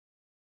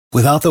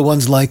Without the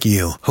ones like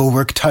you, who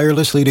work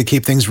tirelessly to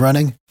keep things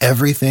running,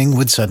 everything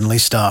would suddenly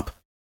stop.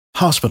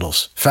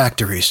 Hospitals,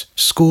 factories,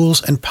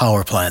 schools, and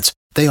power plants,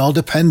 they all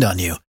depend on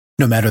you.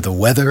 No matter the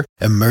weather,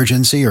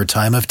 emergency, or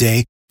time of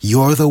day,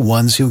 you're the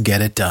ones who get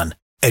it done.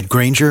 At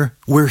Grainger,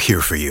 we're here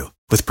for you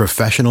with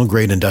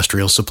professional-grade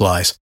industrial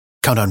supplies.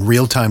 Count on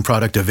real-time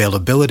product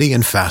availability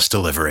and fast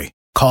delivery.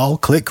 Call,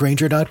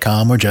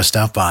 clickgrainger.com, or just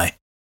stop by.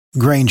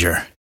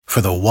 Grainger, for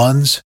the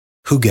ones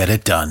who get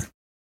it done.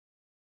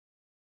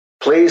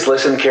 Please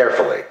listen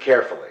carefully.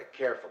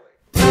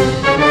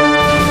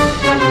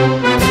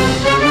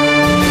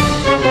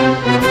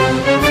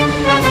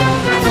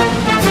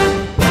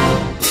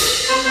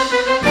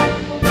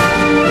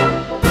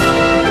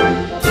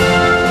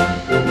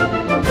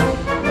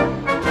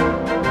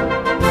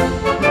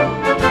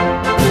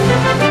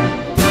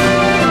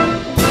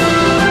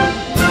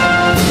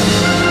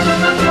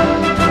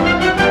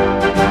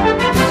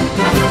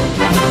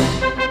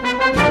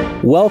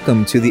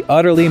 Welcome to the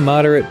Utterly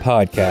Moderate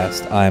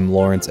Podcast. I'm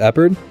Lawrence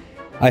Eppard.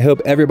 I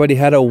hope everybody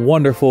had a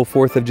wonderful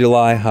 4th of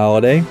July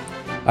holiday.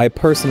 I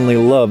personally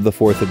love the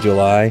 4th of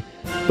July,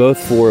 both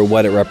for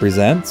what it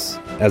represents,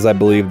 as I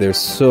believe there's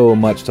so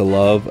much to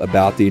love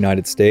about the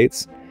United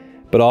States,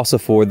 but also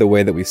for the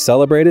way that we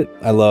celebrate it.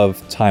 I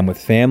love time with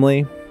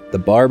family, the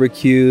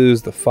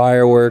barbecues, the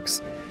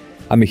fireworks.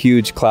 I'm a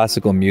huge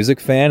classical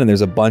music fan, and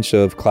there's a bunch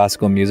of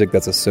classical music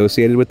that's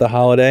associated with the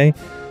holiday,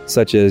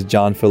 such as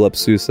John Philip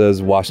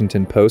Sousa's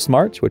Washington Post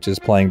March, which is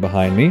playing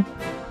behind me.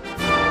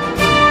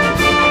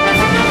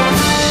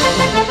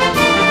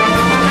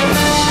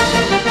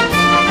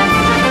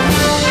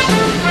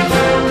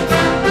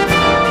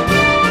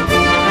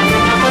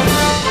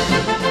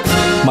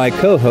 My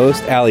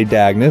co-host, Allie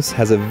Dagnus,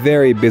 has a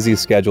very busy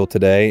schedule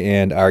today,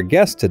 and our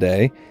guest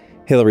today,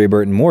 Hilarie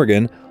Burton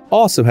Morgan,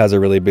 also has a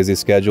really busy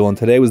schedule, and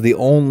today was the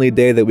only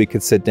day that we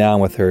could sit down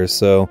with her,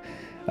 so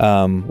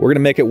we're going to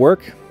make it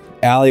work.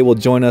 Allie will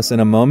join us in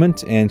a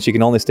moment, and she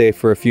can only stay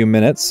for a few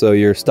minutes, so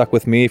you're stuck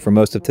with me for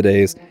most of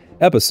today's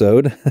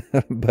episode.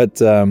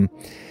 But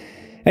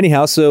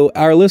anyhow, so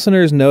our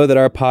listeners know that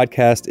our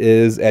podcast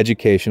is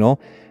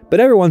educational, but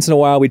every once in a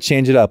while we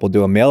change it up. We'll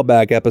do a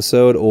mailbag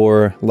episode,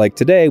 or like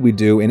today, we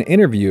do an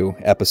interview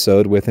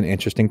episode with an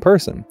interesting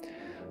person.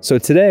 So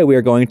today we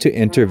are going to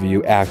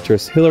interview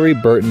actress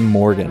Hilarie Burton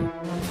Morgan,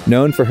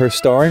 known for her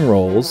starring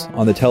roles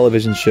on the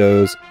television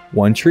shows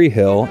One Tree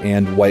Hill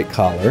and White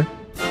Collar,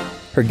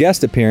 her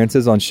guest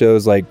appearances on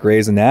shows like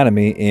Grey's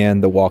Anatomy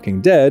and The Walking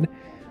Dead,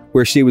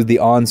 where she was the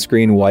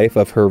on-screen wife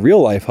of her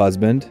real-life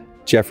husband,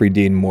 Jeffrey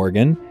Dean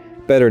Morgan,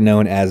 better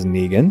known as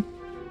Negan.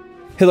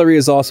 Hilarie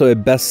is also a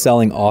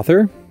best-selling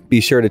author.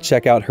 Be sure to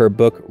check out her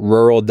book,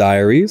 Rural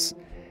Diaries,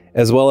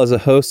 as well as a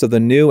host of the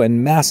new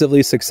and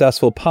massively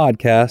successful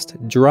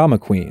podcast, Drama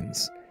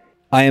Queens.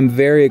 I am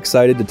very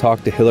excited to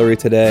talk to Hilarie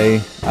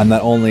today. I'm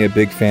not only a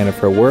big fan of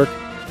her work,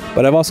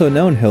 but I've also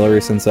known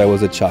Hilarie since I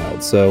was a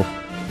child, so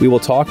we will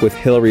talk with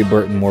Hilarie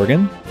Burton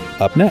Morgan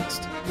up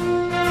next.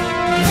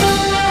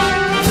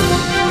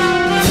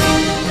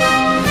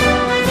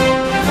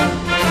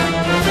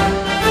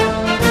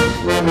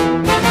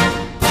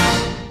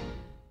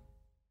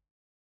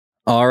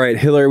 All right,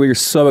 Hilarie, we're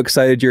so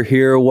excited you're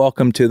here.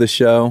 Welcome to the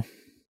show.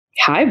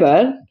 Hi,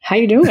 bud. How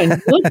you doing?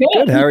 Look good.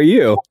 Good. How are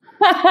you?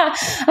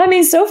 I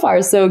mean, so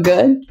far, so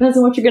good. Depends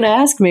on what you're going to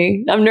ask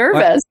me. I'm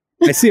nervous.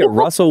 I see a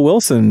Russell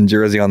Wilson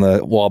jersey on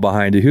the wall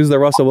behind you. Who's the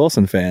Russell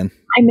Wilson fan?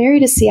 I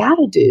married a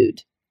Seattle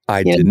dude.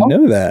 I didn't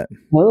know that.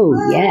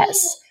 Oh,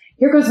 yes.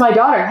 Here goes my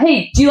daughter.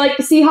 Hey, do you like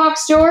the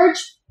Seahawks, George?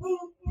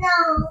 No.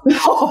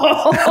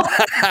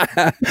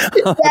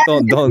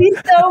 Don't, He's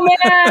so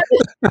mad.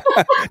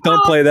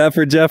 don't play that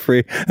for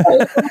Jeffrey.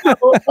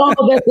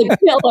 Oh, that's a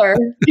killer.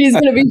 He's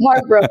going to be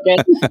heartbroken.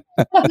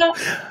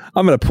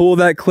 I'm going to pull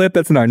that clip.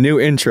 That's in our new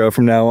intro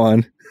from now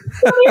on.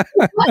 Say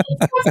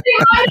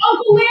hi to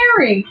Uncle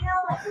Larry.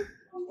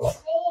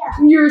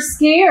 You're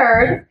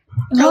scared?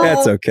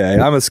 That's okay.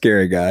 I'm a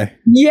scary guy.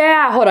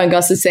 Yeah. Hold on.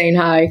 Gus is saying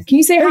hi. Can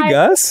you say hi? Hey,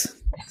 Gus.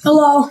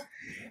 Hello.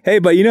 Hey,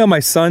 but you know,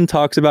 my son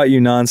talks about you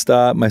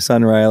nonstop. My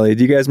son, Riley.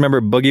 Do you guys remember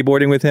boogie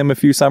boarding with him a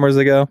few summers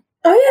ago?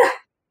 Oh,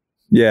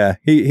 yeah.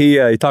 Yeah.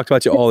 He talks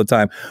about you all the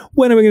time.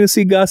 When are we going to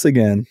see Gus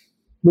again?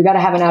 We got to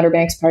have an Outer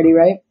Banks party,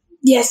 right?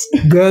 Yes.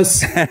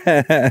 Gus.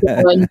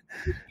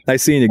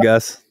 Nice seeing you,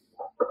 Gus.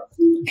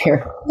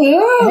 Here.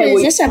 Oh, hey,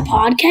 is this a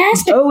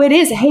podcast? Oh, it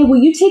is. Hey, will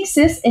you take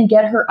Sis and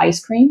get her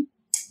ice cream?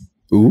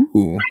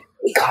 Ooh.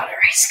 We got her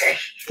ice cream.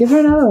 Give her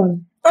another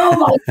one.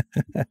 Oh,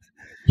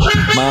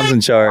 Mom's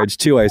in charge.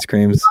 2 ice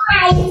creams.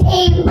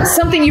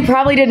 Something you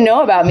probably didn't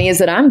know about me is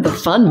that I'm the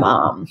fun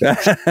mom.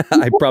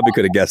 I probably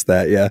could have guessed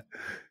that, yeah.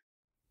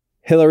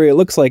 Hilarie, it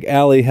looks like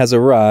Allie has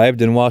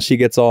arrived, and while she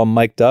gets all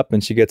mic'd up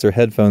and she gets her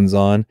headphones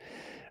on,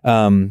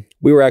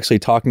 we were actually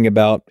talking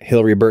about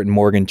Hilarie Burton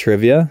Morgan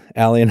trivia,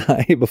 Allie and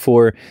I,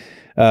 before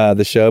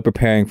the show,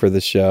 preparing for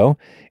the show.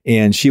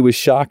 And she was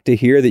shocked to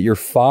hear that your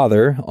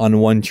father on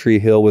One Tree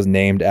Hill was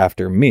named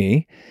after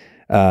me,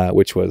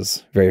 which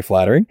was very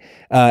flattering.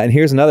 And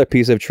here's another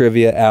piece of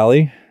trivia,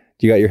 Allie.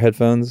 You got your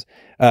headphones?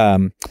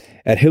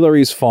 At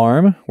Hilarie's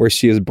farm, where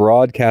she is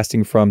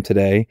broadcasting from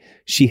today,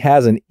 she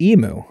has an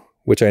emu,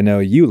 which I know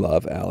you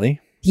love, Allie.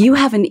 You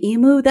have an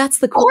emu? That's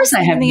the coolest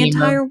thing in the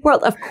entire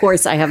world. Of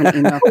course I have an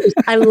emu.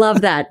 I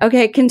love that.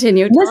 Okay,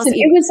 continue. Listen,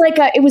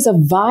 it was a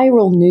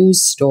viral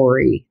news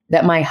story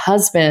that my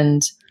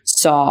husband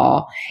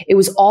saw. It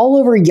was all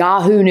over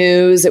Yahoo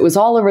News. It was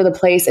all over the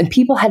place. And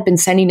people had been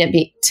sending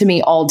it to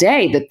me all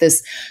day that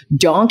this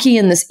donkey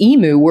and this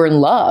emu were in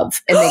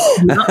love and they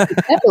could not be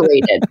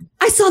separated.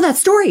 I saw that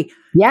story.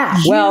 Yeah.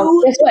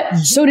 Well, guess what?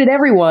 So did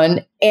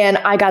everyone. And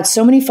I got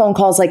so many phone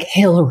calls like,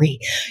 Hilarie,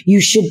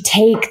 you should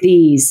take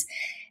these.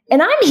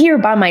 And I'm here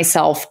by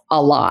myself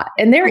a lot.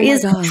 And there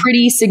is a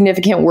pretty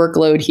significant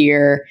workload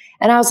here.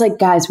 And I was like,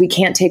 guys, we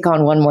can't take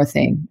on one more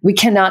thing. We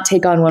cannot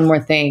take on one more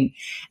thing.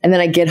 And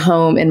then I get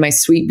home and my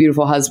sweet,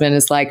 beautiful husband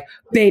is like,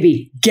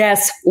 baby,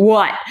 guess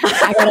what?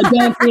 I got a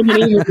donkey and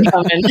an emu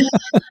coming.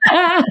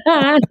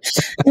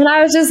 And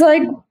I was just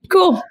like,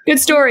 cool, good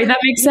story. That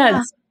makes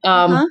sense.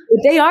 But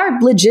they are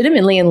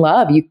legitimately in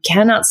love. You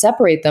cannot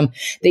separate them.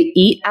 They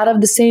eat out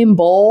of the same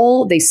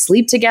bowl. They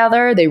sleep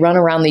together. They run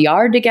around the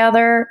yard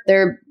together.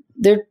 They're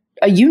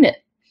a unit.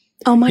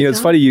 Oh my God. It's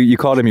funny you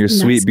called him your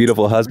sweet,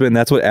 beautiful husband.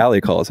 That's what Allie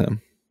calls him.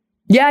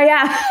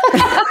 Yeah.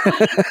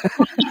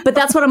 But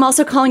that's what I'm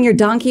also calling your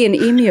donkey and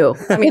emu.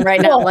 I mean, right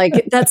now,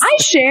 like that's. I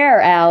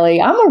share,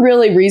 Allie. I'm a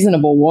really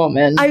reasonable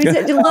woman.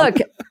 Look,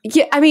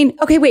 yeah, I mean,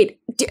 okay, wait.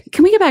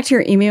 Can we get back to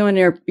your emu and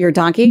your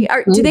donkey?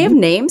 Do they have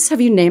names?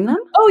 Have you named them?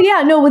 Oh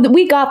yeah, no,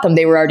 we got them.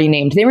 They were already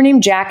named. They were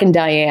named Jack and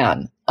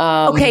Diane.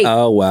 Okay.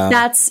 Oh wow.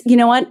 That's, you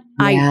know what?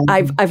 Yeah.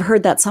 I've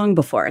heard that song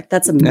before.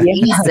 That's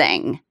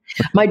amazing.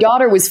 My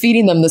daughter was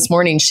feeding them this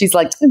morning. She's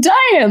like,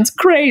 Diane's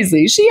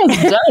crazy. She has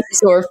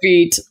dinosaur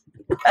feet.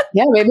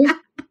 Yeah, baby.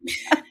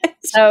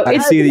 So I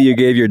see that you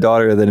gave your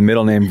daughter the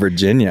middle name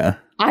Virginia.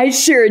 I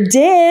sure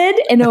did,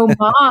 an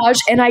homage.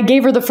 And I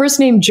gave her the first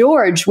name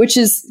George, which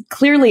is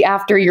clearly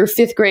after your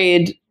 5th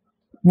grade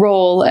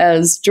role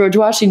as George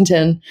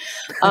Washington.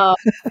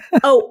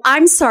 Oh,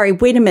 I'm sorry.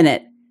 Wait a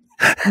minute.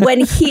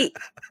 When he...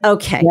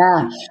 Okay.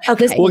 Yeah.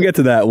 Okay. We'll get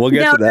to that. We're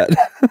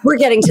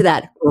getting to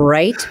that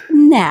right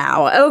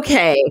now.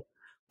 Okay.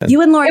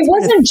 You and Lawrence. It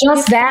wasn't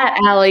just that,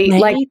 Allie.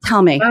 Like,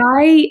 tell me.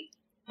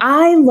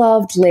 I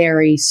loved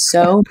Larry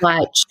so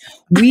much.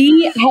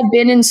 We had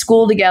been in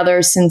school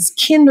together since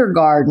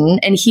kindergarten,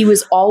 and he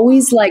was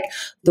always like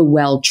the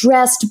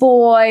well-dressed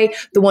boy,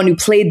 the one who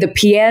played the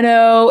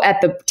piano at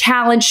the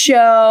talent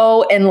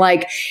show, and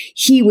like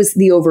he was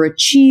the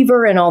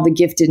overachiever in all the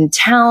gifted and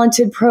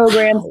talented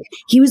programs.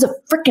 He was a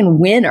freaking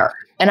winner.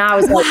 And I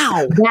was like,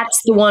 wow,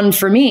 that's the one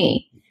for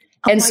me.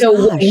 And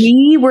so when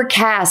we were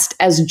cast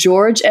as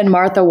George and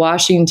Martha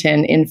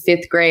Washington in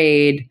 5th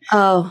grade,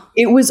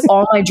 it was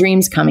all my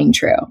dreams coming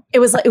true. It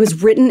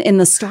was written in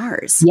the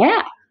stars.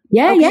 Yeah.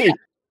 Yeah.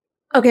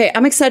 Okay,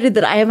 I'm excited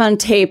that I have on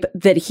tape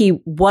that he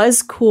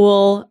was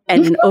cool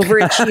and an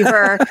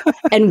overachiever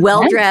and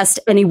well-dressed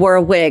and he wore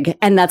a wig.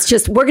 And that's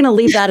just, we're going to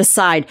leave that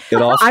aside. It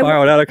all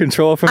spiraled out of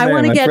control from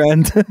there, my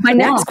friend. My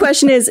next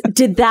question is,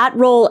 did that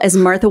role as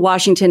Martha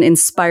Washington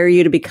inspire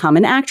you to become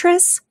an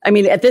actress? I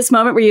mean, at this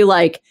moment, were you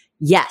like,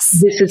 yes,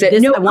 this is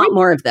it. I want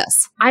more of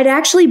this. I'd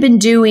actually been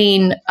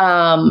doing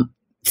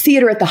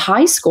theater at the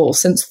high school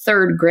since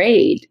 3rd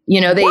grade.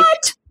 You know,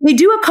 they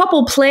do a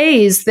couple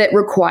plays that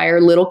require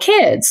little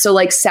kids. So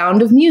like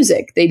Sound of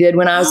Music, they did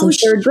when I was in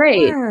 3rd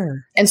grade.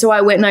 And so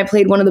I went and I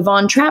played one of the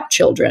Von Trapp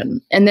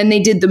children. And then they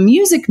did The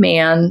Music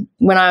Man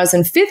when I was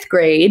in 5th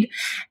grade.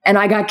 And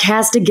I got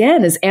cast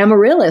again as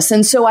Amaryllis.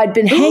 And so I'd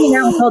been hanging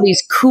out with all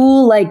these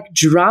cool, like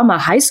drama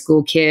high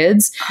school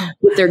kids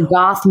with their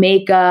goth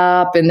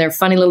makeup and their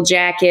funny little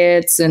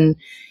jackets. And,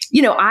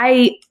 you know,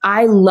 I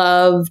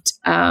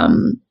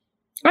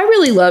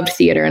really loved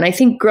theater. And I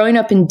think growing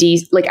up in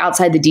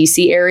outside the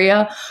DC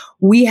area,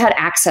 we had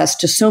access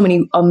to so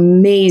many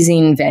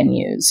amazing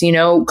venues. You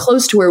know,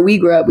 close to where we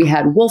grew up, we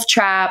had Wolf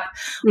Trap,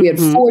 we had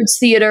Ford's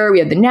Theater, we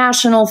had the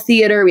National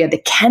Theater, we had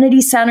the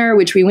Kennedy Center,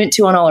 which we went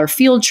to on all our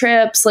field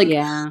trips. Like,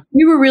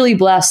 we were really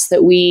blessed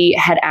that we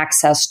had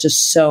access to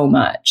so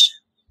much.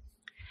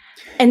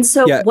 And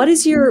so what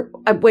is your,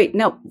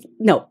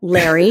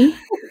 Larry,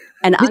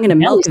 and I'm going to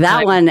milk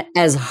that one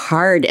as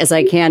hard as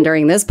I can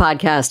during this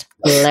podcast,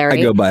 Larry.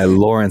 I go by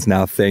Lawrence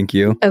now, thank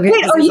you. Okay,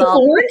 wait, are you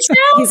Lawrence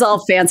now? He's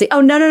all fancy. Oh,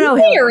 no.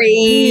 Larry.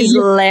 He's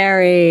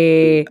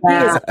Larry.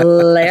 Yeah. He's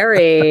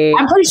Larry.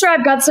 I'm pretty sure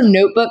I've got some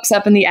notebooks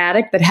up in the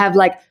attic that have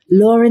like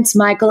Lawrence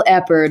Michael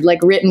Eppard, like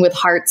written with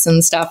hearts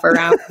and stuff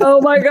around.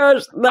 Oh my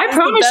gosh. I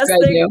promise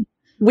I do.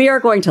 We are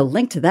going to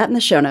link to that in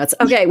the show notes.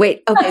 Okay,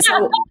 wait. Okay,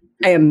 so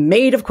I am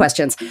made of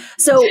questions.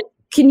 So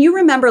can you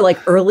remember like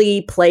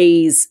early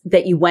plays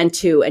that you went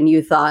to and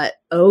you thought,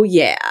 oh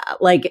yeah,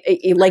 like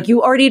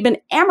you already had been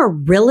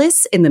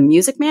Amaryllis in The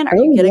Music Man? Are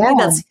you kidding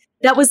me?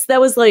 That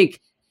was like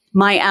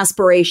my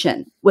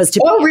aspiration was to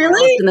be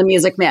really in The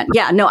Music Man.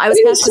 Yeah, no, I was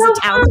cast as a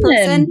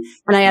townsperson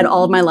and I had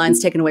all of my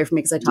lines taken away from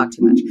me because I talked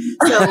too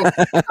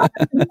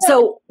much.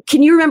 So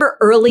can you remember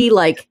early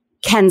like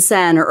Ken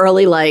Sen or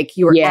early like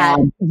you were at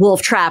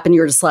Wolf Trap and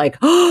you were just like,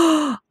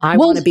 oh, I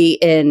want to be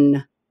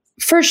in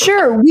For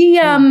sure.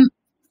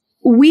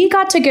 We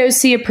got to go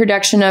see a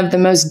production of The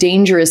Most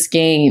Dangerous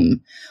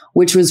Game,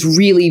 which was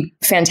really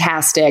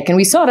fantastic. And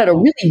we saw it at a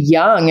really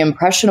young,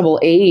 impressionable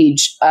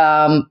age.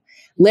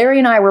 Larry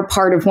and I were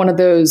part of one of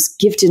those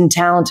gifted and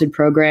talented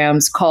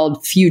programs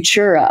called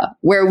Futura,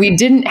 where we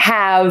didn't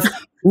have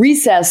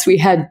recess, we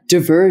had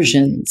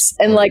diversions.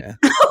 And like they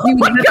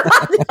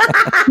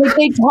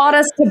taught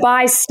us to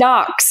buy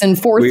stocks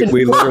and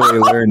we literally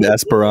learned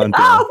Esperanto.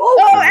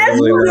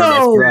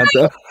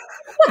 Esperanto.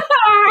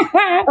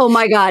 Oh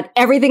my God.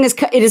 Everything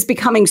it is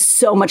becoming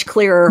so much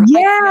clearer.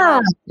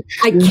 Yeah.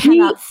 I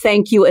cannot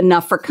thank you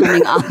enough for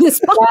coming on this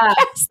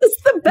podcast.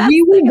 It's the best.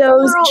 We were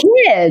those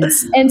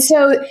kids. And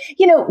so,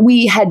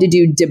 we had to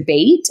do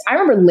debate. I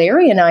remember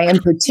Larry and I in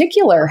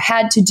particular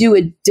had to do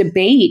a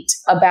debate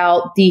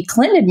about the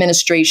Clinton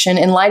administration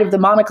in light of the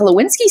Monica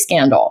Lewinsky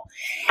scandal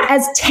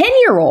as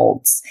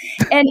 10-year-olds.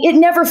 And it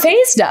never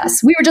fazed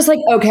us. We were just like,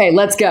 okay,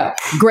 let's go.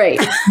 Great.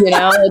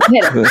 Let's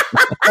hit it.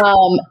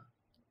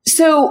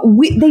 So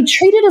they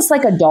treated us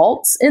like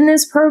adults in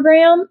this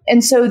program.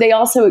 And so they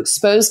also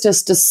exposed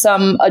us to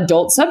some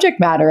adult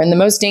subject matter. And The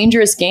Most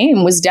Dangerous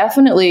Game was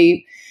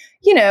definitely,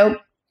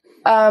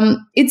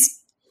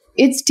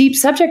 it's deep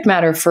subject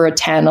matter for a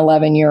 10,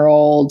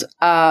 11-year-old.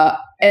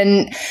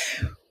 And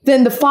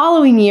then the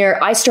following year,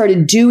 I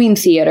started doing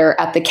theater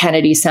at the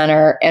Kennedy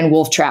Center and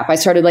Wolf Trap. I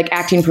started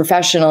acting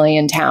professionally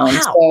in town. Wow.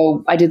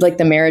 So I did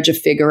The Marriage of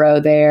Figaro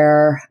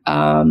there.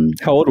 How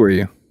old were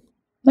you?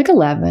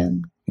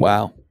 11.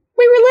 Wow.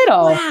 We were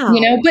little,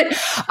 but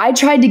I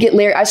tried to get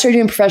Larry. I started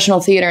doing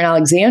professional theater in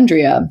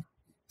Alexandria,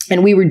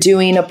 and we were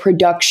doing a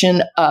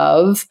production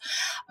of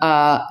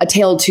A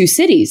Tale of Two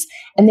Cities.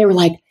 And they were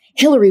like,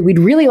 Hilarie, we'd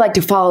really like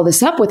to follow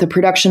this up with a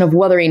production of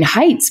Wuthering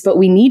Heights, but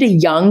we need a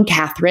young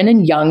Catherine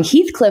and young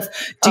Heathcliff.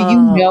 Do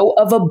you know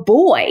of a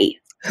boy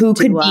who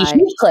could be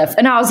Heathcliff?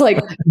 And I was like,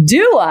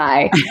 do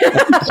I?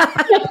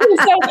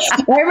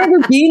 So I remember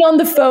being on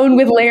the phone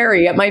with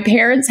Larry at my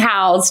parents'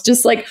 house,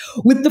 just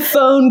with the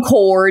phone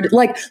cord,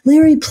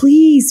 Larry,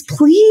 please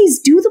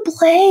do the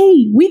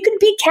play. We could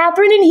be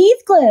Catherine and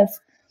Heathcliff.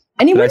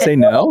 And he Did I say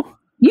no?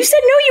 You said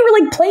no,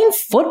 you were playing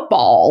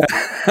football.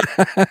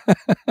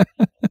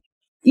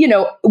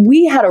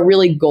 We had a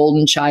really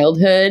golden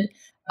childhood.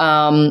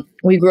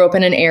 We grew up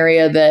in an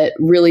area that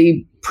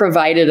really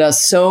provided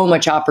us so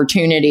much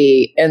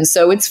opportunity. And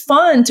so it's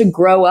fun to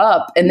grow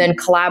up and then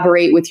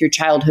collaborate with your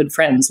childhood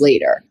friends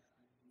later.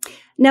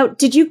 Now,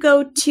 did you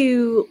go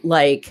to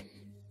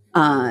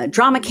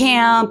drama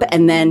camp?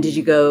 And then did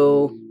you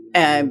go,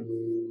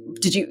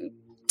 did you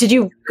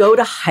go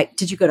to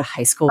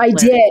high school? I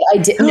did.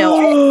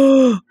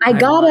 No, I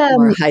got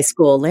more high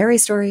school Larry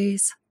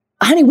stories.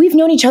 Honey, we've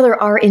known each other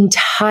our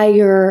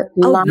entire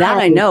lives. That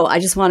I know. I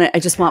just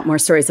want more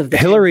stories of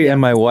Hilarie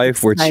and my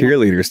wife were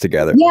cheerleaders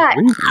together. Yeah.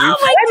 I'm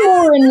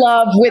more in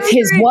love with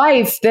his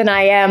wife than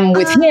I am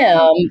with him.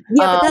 Yeah,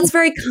 but that's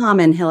very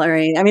common,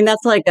 Hilarie. I mean,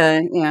 that's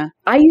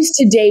I used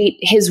to date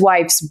his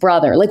wife's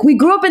brother. We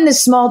grew up in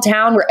this small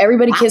town where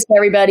everybody kissed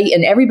everybody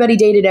and everybody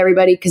dated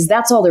everybody because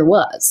that's all there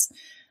was.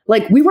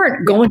 We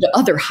weren't going to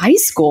other high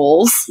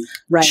schools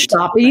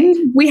shopping. Right.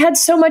 We had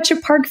so much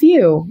at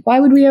Parkview. Why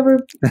would we ever,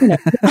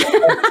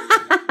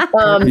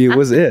 Parkview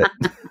was it.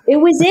 It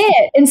was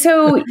it. And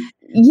so,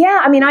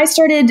 I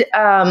started,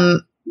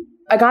 I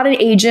got an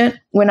agent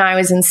when I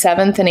was in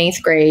 7th and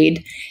 8th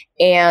grade.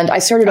 And I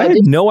started. I had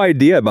no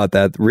idea about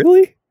that.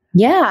 Really?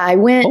 Yeah. I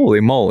went.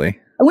 Holy moly.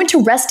 I went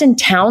to Reston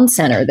Town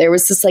Center. There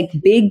was this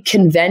big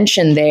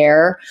convention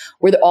there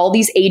where all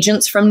these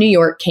agents from New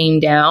York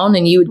came down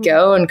and you would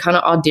go and kind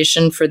of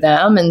audition for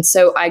them. And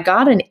so I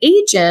got an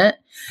agent,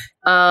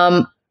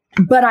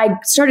 but I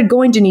started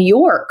going to New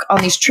York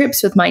on these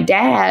trips with my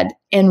dad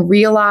and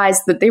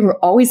realized that they were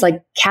always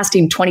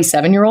casting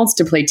 27-year-olds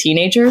to play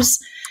teenagers.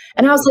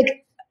 And I was like,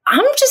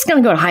 I'm just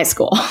going to go to high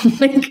school.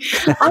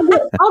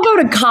 I'll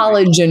go to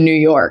college in New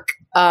York.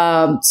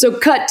 So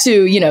cut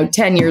to,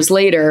 10 years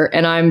later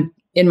and I'm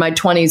in my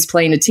 20s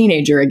playing a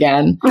teenager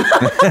again. So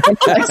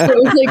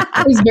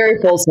it was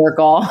very full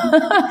circle.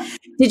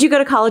 Did you go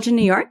to college in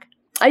New York?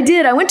 I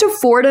did. I went to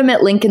Fordham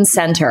at Lincoln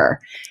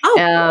Center.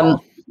 Oh,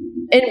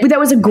 cool. That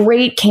was a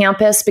great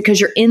campus because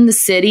you're in the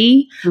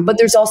city, but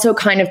there's also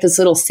kind of this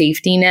little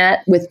safety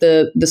net with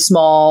the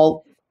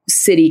small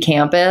city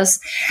campus.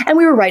 And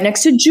we were right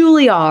next to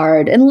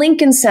Juilliard and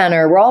Lincoln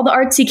Center, where all the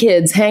artsy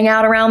kids hang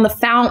out around the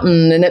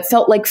fountain. And it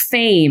felt like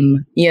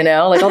fame,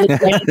 all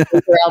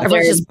the were out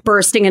there just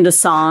bursting into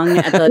song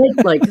at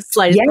the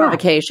slightest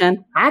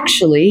provocation.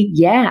 Actually,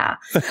 yeah.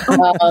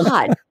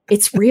 God,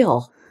 it's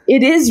real.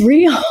 It is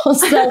real.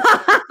 So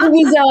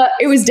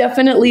it was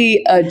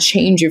definitely a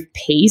change of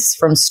pace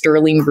from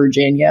Sterling,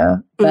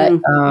 Virginia. But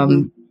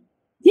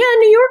yeah,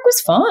 New York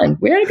was fun.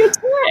 We had a good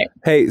time.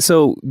 Hey,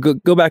 so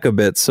go back a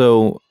bit.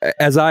 So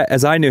as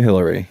I knew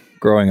Hilarie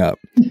growing up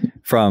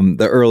from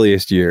the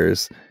earliest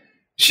years,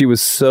 she was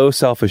so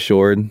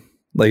self-assured.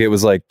 It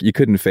was you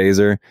couldn't phase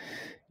her.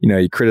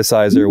 You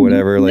criticize her or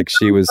whatever.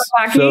 She was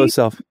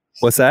so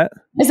What's that?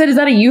 I said, is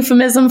that a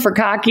euphemism for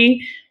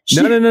cocky?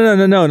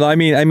 No. I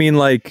mean,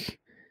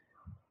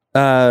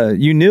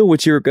 you knew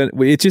what you were going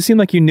to, it just seemed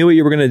like you knew what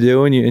you were going to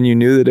do, and you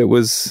knew that it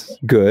was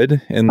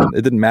good, and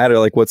it didn't matter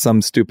like what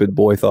some stupid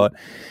boy thought.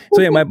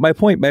 So yeah, my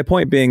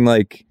point being,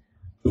 like,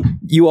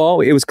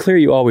 it was clear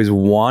you always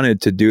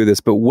wanted to do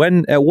this, but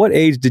at what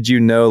age did you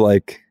know,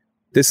 like,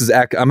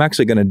 I'm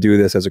actually going to do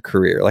this as a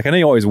career? Like, I know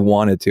you always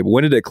wanted to, but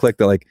when did it click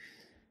that, like,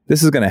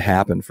 this is going to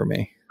happen for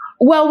me?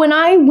 Well, when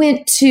I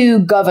went to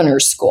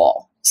governor's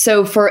school,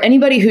 so for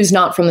anybody who's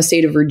not from the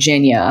state of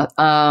Virginia,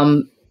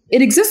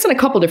 it exists in a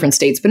couple different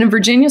states, but in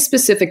Virginia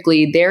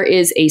specifically, there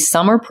is a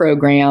summer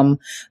program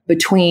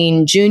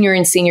between junior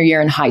and senior year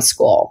in high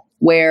school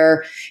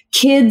where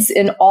kids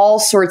in all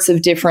sorts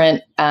of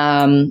different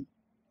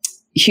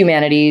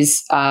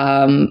humanities,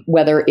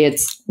 whether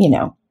it's,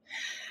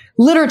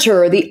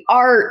 literature, the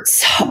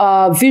arts,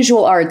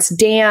 visual arts,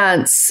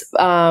 dance,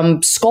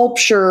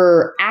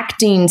 sculpture,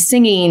 acting,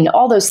 singing,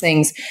 all those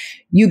things,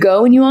 you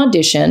go and you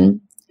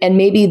audition. And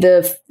maybe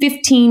the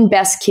 15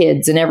 best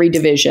kids in every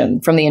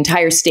division from the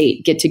entire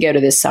state get to go to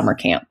this summer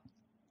camp.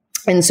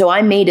 And so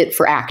I made it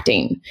for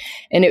acting.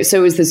 And it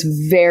was this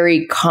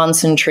very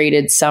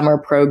concentrated summer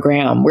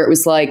program where it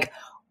was like,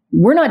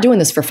 we're not doing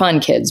this for fun,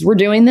 kids. We're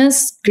doing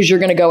this because you're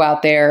going to go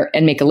out there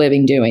and make a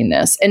living doing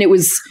this. And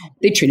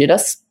they treated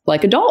us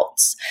like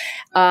adults.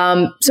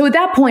 So at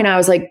that point, I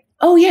was like,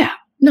 oh yeah,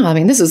 no, I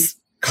mean, this is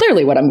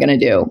clearly what I'm going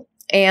to do.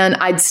 And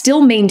I'd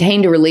still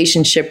maintained a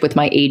relationship with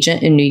my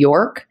agent in New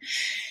York.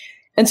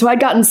 And so I'd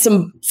gotten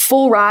some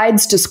full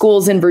rides to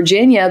schools in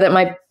Virginia that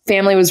my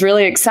family was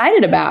really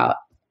excited about.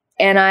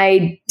 And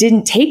I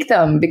didn't take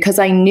them because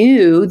I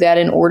knew that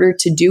in order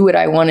to do what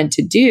I wanted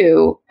to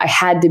do, I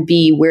had to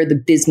be where the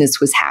business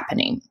was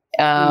happening.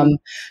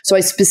 So I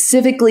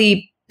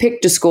specifically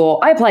picked a school.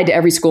 I applied to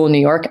every school in New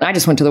York, and I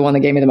just went to the one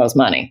that gave me the most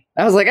money.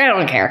 I was like, I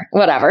don't care,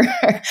 whatever.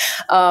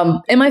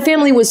 And my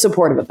family was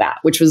supportive of that,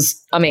 which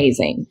was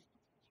amazing.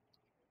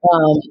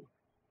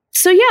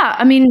 So yeah,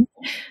 I mean,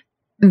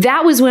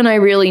 that was when I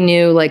really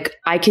knew, like,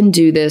 I can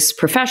do this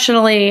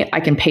professionally.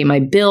 I can pay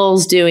my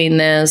bills doing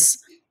this.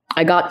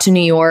 I got to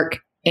New York,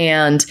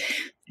 and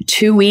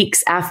 2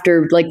 weeks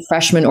after like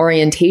freshman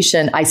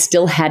orientation, I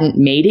still hadn't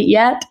made it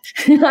yet.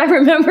 I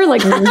remember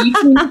like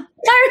weeping.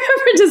 I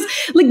remember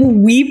just like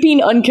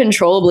weeping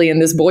uncontrollably in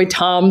this boy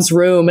Tom's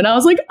room. And I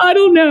was like, I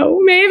don't know,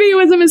 maybe it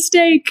was a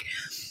mistake.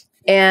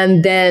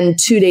 And then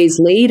 2 days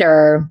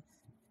later,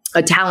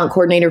 a talent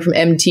coordinator from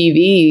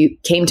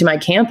MTV came to my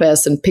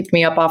campus and picked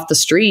me up off the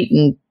street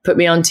and put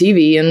me on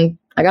TV, and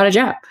I got a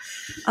job.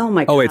 Oh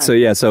my God. Oh wait, so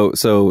tell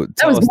us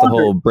the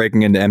whole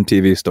breaking into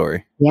MTV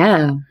story.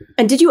 Yeah.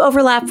 And did you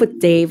overlap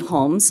with Dave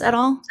Holmes at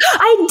all?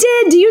 I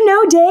did. Do you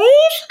know Dave?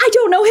 I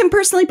don't know him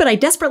personally, but I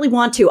desperately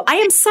want to. I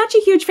am such a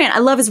huge fan. I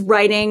love his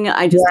writing.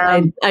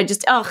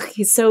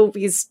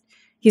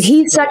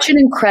 He's such an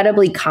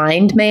incredibly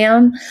kind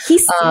man. He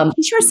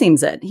sure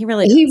seems it. He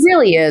really is. He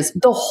really is.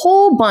 The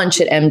whole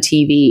bunch at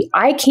MTV,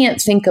 I can't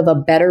think of a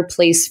better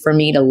place for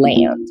me to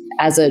land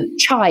as a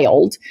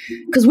child,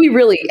 because we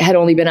really had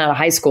only been out of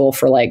high school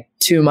for like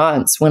 2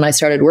 months when I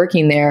started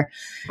working there.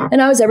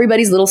 And I was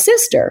everybody's little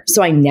sister.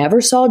 So I never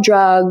saw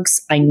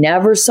drugs. I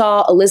never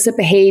saw illicit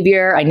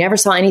behavior. I never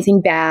saw anything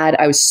bad.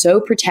 I was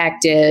so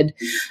protected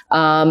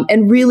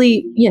and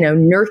really,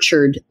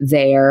 nurtured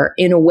there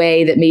in a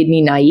way that made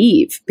me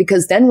naive.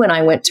 Because then when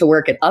I went to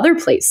work at other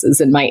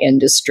places in my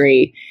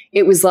industry,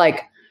 it was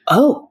like,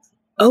 oh,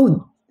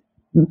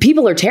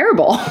 people are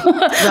terrible.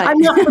 Right. I'm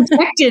not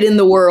protected in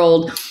the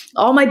world.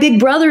 All my big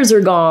brothers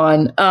are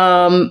gone.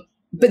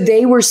 But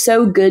they were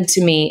so good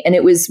to me. And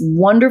it was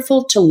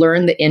wonderful to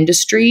learn the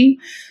industry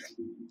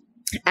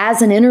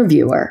as an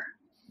interviewer.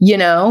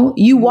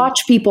 You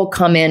watch people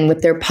come in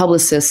with their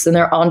publicists and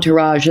their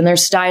entourage and their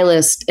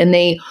stylist, and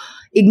they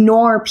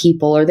ignore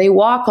people, or they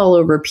walk all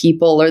over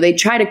people, or they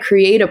try to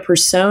create a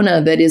persona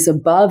that is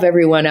above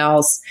everyone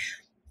else.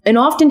 And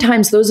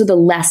oftentimes those are the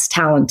less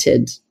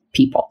talented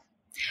people.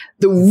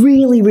 The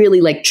really,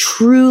 really like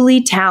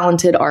truly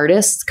talented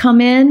artists come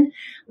in.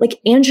 Like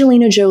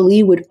Angelina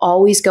Jolie would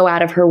always go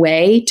out of her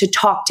way to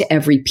talk to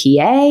every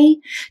PA,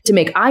 to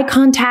make eye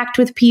contact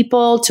with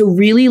people, to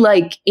really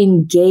like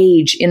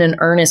engage in an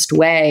earnest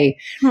way.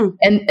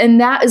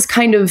 And that is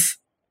kind of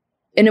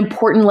an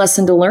important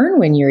lesson to learn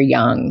when you're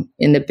young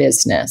in the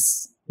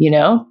business.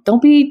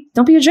 Don't be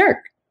a jerk.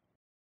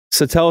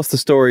 So tell us the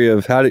story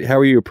of how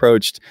were you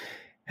approached?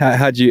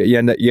 How'd you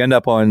end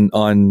up on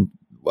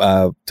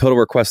Total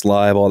Request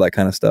Live, all that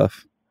kind of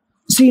stuff?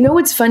 So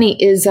what's funny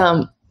is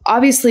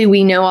obviously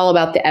we know all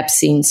about the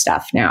Epstein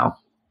stuff now,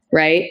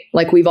 right?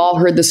 Like we've all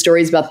heard the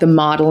stories about the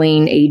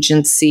modeling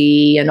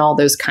agency and all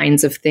those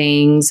kinds of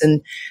things.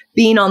 And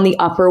being on the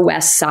Upper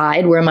West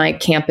Side where my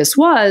campus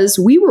was,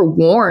 we were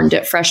warned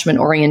at freshman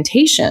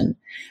orientation,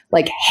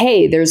 like,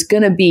 hey, there's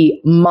going to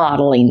be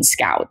modeling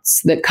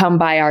scouts that come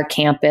by our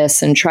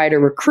campus and try to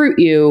recruit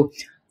you.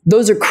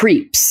 Those are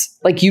creeps.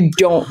 Like, you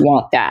don't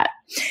want that.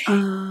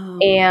 Oh.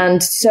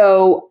 And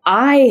so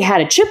I had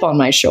a chip on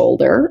my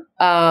shoulder.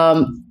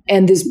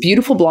 And this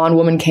beautiful blonde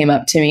woman came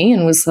up to me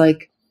and was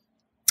like,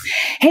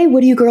 hey,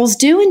 what are you girls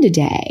doing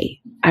today?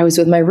 I was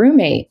with my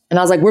roommate and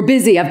I was like, we're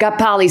busy. I've got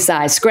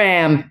poli-sci,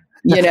 scram,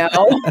 you know?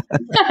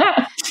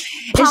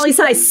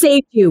 Poli-sci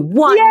saved you.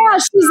 What? Yeah.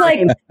 She's like,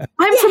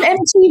 I'm from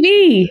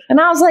MTV.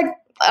 And I was like,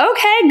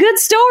 okay, good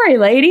story,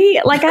 lady.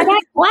 Like I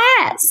got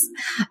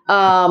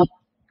class.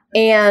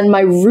 And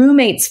my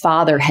roommate's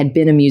father had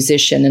been a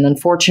musician and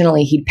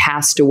unfortunately he'd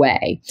passed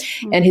away.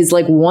 And his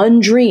like one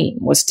dream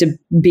was to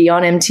be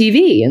on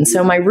MTV. And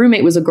so my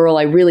roommate was a girl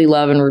I really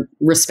love and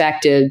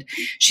respected.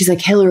 She's like,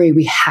 Hilarie,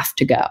 we have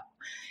to go.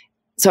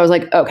 So I was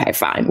like, okay,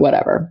 fine,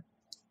 whatever.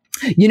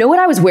 You know what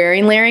I was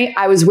wearing, Larry?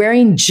 I was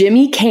wearing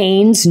Jimmy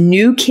Cain's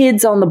New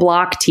Kids on the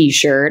Block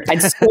t-shirt.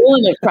 I'd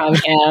stolen it from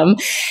him.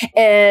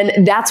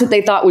 And that's what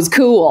they thought was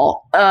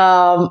cool.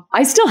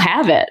 I still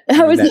have it.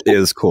 That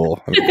is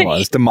cool. I mean, come on,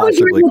 it's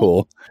demonstrably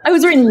cool. I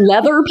was wearing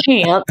leather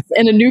pants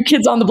and a New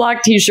Kids on the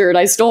Block t-shirt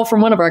I stole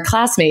from one of our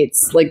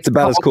classmates. Like, it's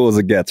about as cool as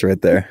it gets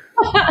right there.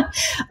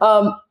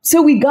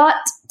 So we got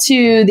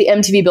to the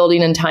MTV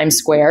building in Times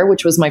Square,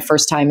 which was my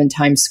first time in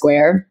Times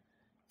Square.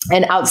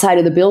 And outside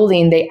of the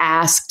building, they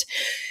asked,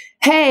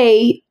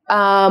 hey,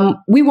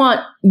 we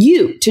want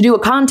you to do a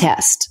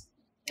contest,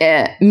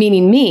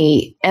 meaning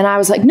me. And I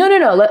was like, no,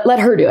 let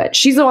her do it.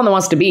 She's the one that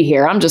wants to be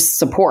here. I'm just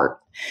support.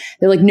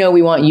 They're like, no,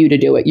 we want you to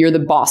do it. You're the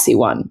bossy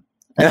one.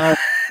 And I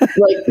was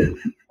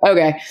like,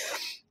 okay.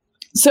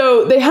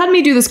 So they had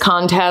me do this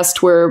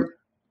contest where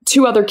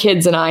 2 other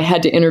kids and I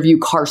had to interview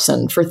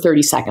Carson for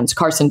 30 seconds,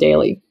 Carson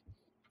Daly.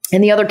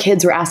 And the other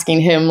kids were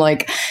asking him,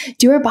 like,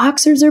 do you wear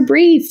boxers or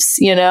briefs?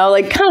 You know,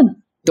 like kind of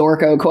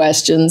dorko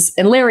questions.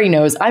 And Larry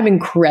knows I'm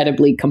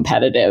incredibly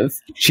competitive.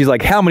 She's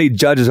like, how many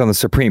judges on the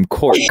Supreme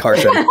Court,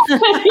 Carson?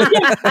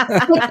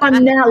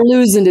 I'm not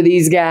losing to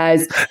these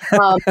guys.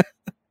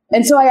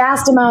 And so I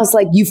asked him, I was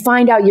like, you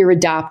find out you're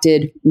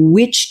adopted.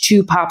 Which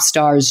 2 pop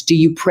stars do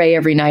you pray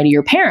every night of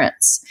your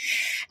parents?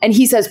 And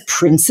he says,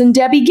 Prince and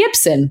Debbie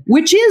Gibson,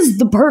 which is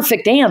the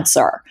perfect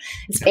answer.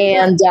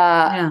 And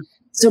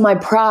so my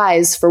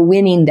prize for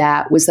winning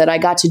that was that I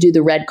got to do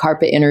the red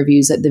carpet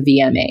interviews at the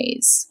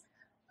VMAs.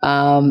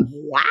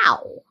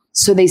 Wow.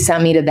 So they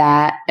sent me to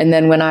that. And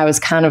then when I was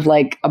kind of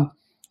like a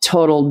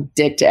total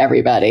dick to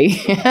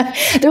everybody,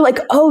 they're like,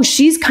 oh,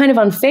 she's kind of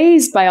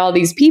unfazed by all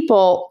these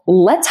people.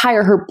 Let's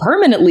hire her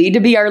permanently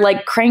to be our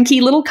like cranky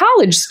little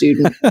college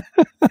student.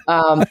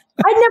 I'd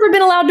never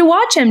been allowed to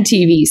watch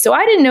MTV, so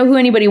I didn't know who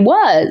anybody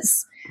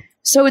was.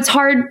 So it's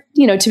hard,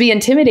 you know, to be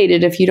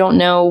intimidated if you don't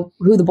know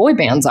who the boy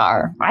bands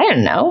are. I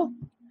didn't know.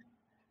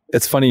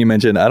 It's funny you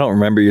mentioned, I don't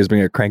remember you as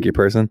being a cranky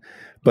person,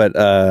 but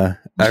I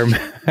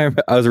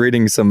was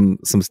reading some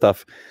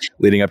stuff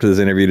leading up to this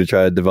interview to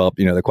try to develop,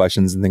 you know, the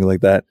questions and things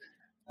like that.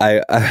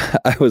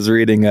 I was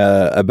reading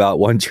about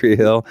One Tree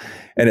Hill,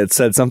 and it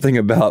said something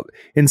about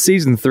in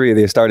season 3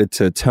 they started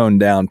to tone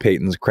down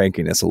Peyton's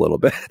crankiness a little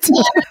bit.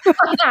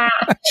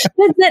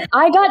 That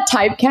I got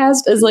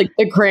typecast as like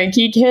the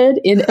cranky kid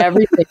in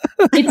everything.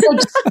 It's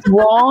like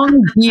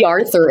strong B.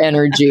 Arthur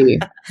energy.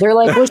 They're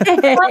like, well, she's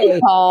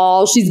pretty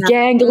tall, she's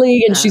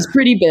gangly, and she's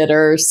pretty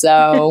bitter.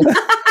 So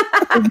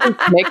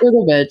make her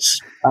the bitch.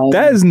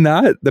 That is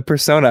not the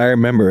persona I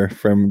remember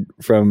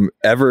from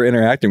ever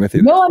interacting with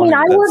you. No, I mean,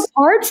 I worked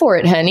hard for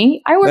it,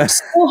 honey. I worked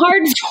so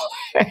hard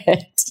for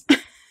it.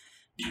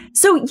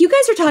 So you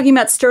guys are talking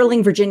about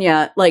Sterling,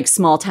 Virginia, like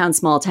small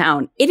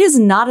town. It is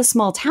not a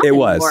small town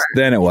anymore. Was.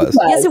 Then it was.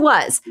 Yes, it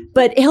was.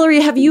 But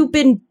Hilarie, have you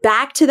been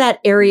back to that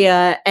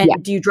area and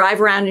do you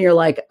drive around and you're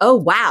like, oh,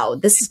 wow,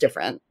 this is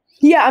different?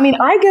 Yeah, I mean,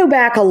 I go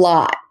back a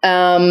lot.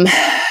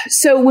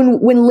 So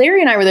when Larry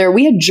and I were there,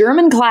 we had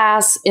German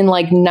class in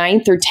like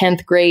 9th or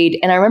 10th grade.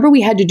 And I remember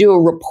we had to do a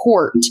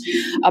report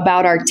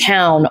about our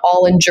town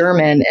all in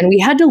German. And we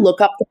had to look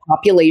up the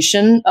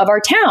population of our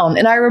town.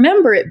 And I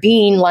remember it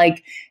being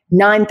like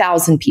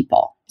 9,000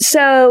 people.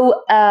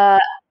 So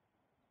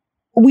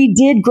we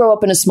did grow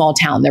up in a small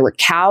town. There were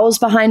cows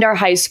behind our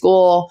high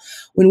school.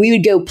 When we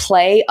would go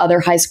play other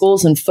high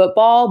schools in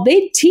football,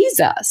 they'd tease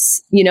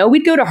us. You know,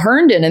 we'd go to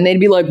Herndon and they'd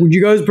be like, would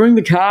you guys bring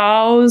the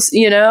cows?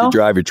 You know, you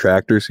drive your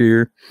tractors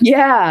here.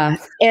 Yeah.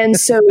 And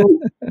so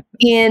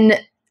in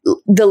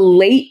the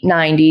late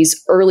 90s,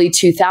 early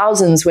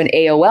 2000s, when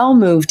AOL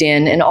moved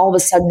in and all of a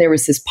sudden there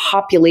was this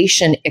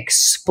population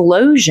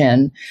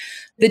explosion,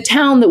 the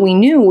town that we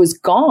knew was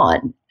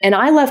gone. And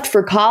I left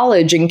for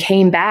college and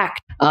came back.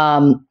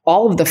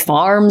 All of the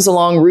farms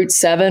along Route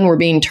 7 were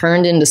being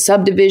turned into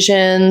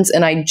subdivisions.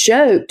 And I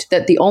joked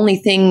that the only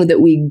thing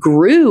that we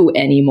grew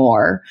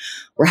anymore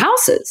were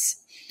houses.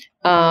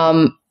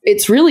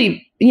 It's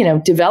really, you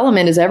know,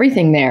 development is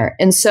everything there.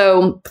 And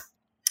so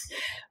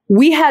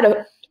we had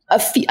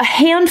a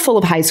handful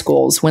of high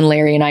schools when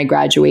Larry and I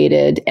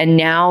graduated. And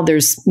now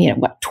there's,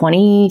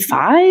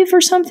 25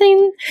 or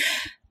something?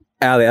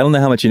 Allie, I don't know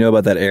how much you know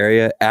about that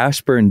area.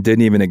 Ashburn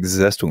didn't even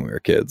exist when we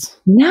were kids.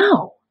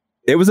 No.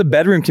 It was a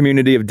bedroom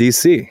community of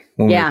DC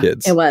when we were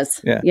kids. It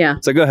was. Yeah.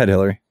 So go ahead,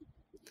 Hilarie.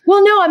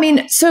 Well, no, I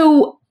mean,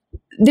 so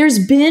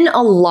there's been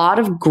a lot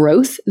of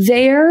growth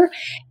there.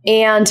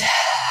 And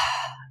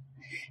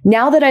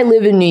now that I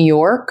live in New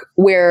York,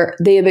 where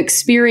they have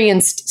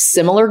experienced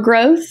similar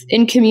growth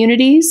in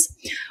communities,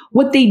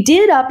 What they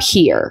did up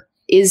here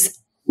is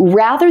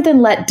rather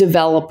than let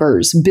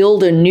developers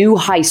build a new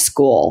high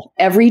school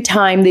every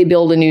time they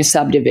build a new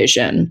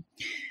subdivision,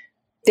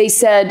 they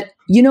said,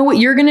 you know what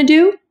you're going to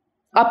do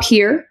up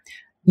here?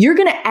 You're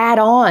going to add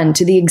on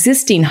to the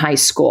existing high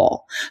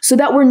school so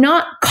that we're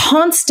not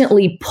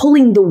constantly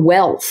pulling the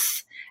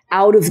wealth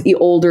out of the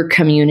older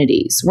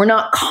communities. We're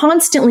not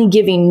constantly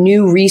giving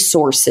new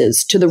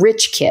resources to the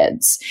rich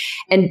kids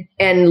and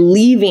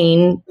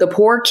leaving the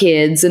poor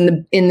kids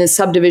in the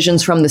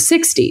subdivisions from the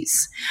 60s.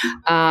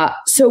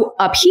 So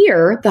up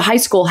here, the high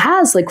school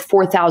has like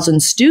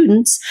 4,000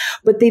 students,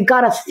 but they've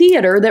got a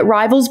theater that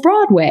rivals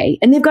Broadway,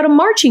 and they've got a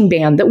marching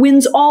band that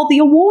wins all the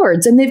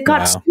awards, and they've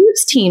got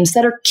sports teams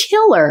that are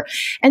killer,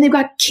 and they've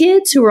got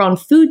kids who are on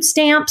food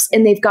stamps,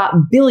 and they've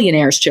got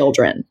billionaires'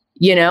 children.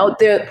 You know,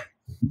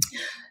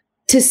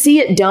 to see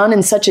it done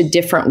in such a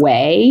different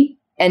way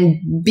and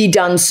be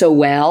done so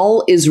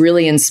well is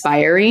really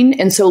inspiring.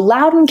 And so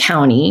Loudoun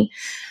County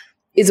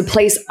is a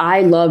place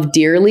I love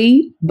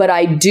dearly, but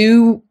I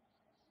do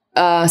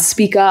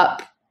speak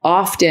up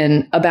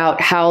often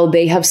about how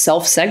they have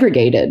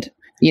self-segregated.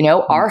 You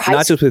know, our high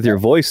Not just with your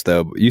voice,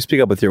 though. But you speak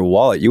up with your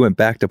wallet. You went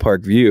back to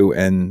Parkview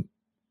and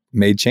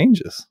made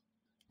changes.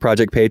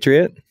 Project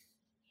Patriot?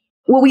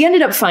 What we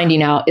ended up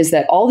finding out is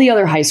that all the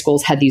other high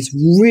schools had these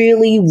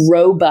really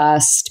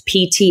robust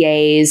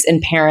PTAs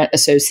and parent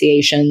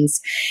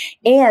associations,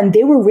 and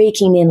they were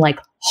raking in like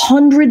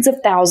hundreds of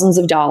thousands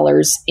of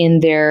dollars in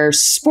their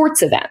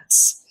sports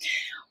events.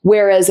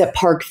 Whereas at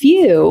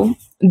Parkview,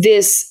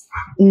 this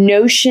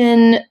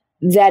notion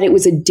that it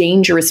was a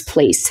dangerous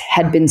place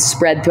had been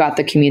spread throughout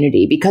the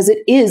community because it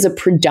is a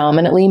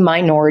predominantly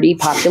minority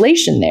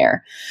population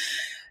there.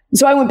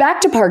 So I went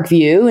back to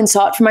Parkview and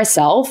saw it for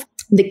myself.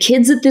 The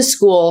kids at this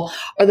school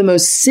are the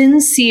most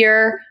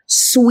sincere,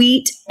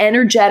 sweet,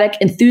 energetic,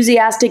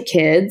 enthusiastic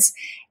kids.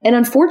 And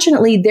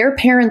unfortunately, their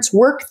parents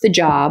work the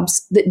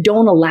jobs that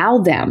don't allow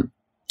them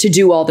to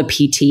do all the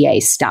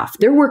PTA stuff.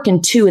 They're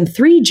working 2 and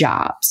 3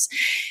 jobs.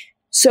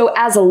 So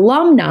as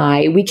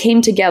alumni, we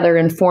came together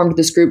and formed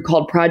this group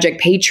called Project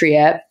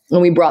Patriot.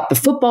 And we brought the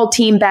football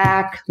team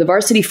back. The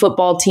varsity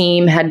football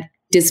team had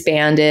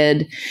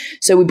disbanded.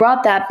 So we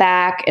brought that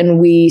back and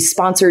we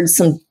sponsored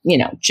some,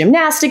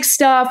 gymnastic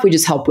stuff. We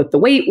just helped with the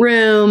weight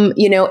room,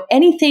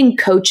 anything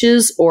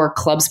coaches or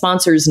club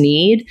sponsors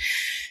need,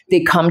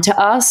 they come to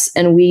us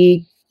and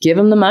we give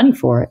them the money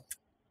for it.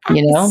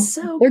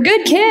 They're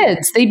good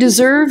kids. They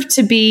deserve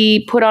to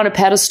be put on a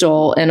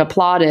pedestal and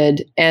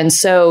applauded. And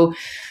so,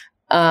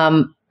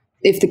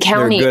 if the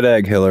county, they're a good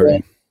egg,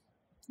 Hilarie.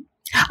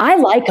 I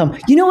like them.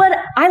 You know what?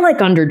 I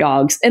like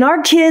underdogs. And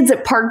our kids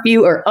at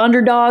Parkview are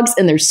underdogs,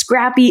 and they're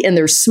scrappy and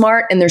they're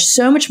smart and they're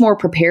so much more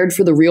prepared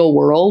for the real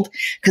world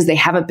because they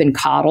haven't been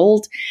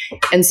coddled.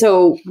 And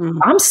so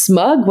I'm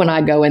smug when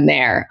I go in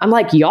there. I'm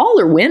like, y'all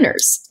are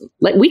winners.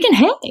 Like, we can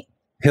hang.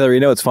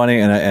 Hilarie, it's funny.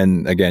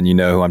 And again, you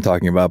know who I'm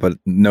talking about, but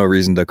no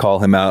reason to call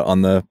him out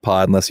on the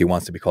pod unless he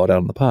wants to be called out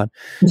on the pod.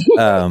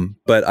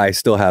 But I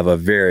still have a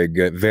very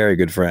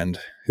good friend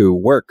who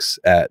works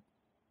at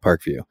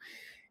Parkview.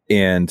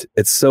 And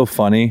it's so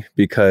funny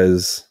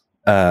because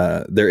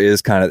there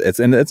is there's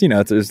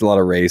a lot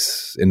of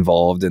race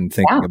involved in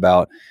thinking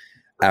about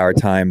our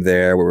time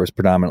there, where it was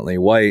predominantly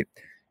white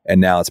and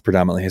now it's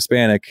predominantly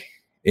Hispanic.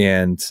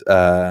 And,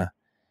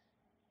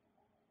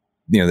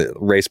 the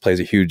race plays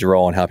a huge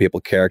role in how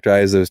people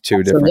characterize those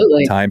two different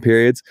time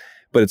periods.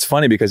 But it's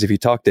funny because if you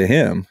talk to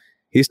him,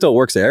 he still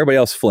works there. Everybody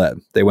else fled.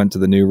 They went to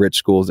the new rich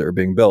schools that were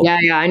being built.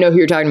 Yeah. I know who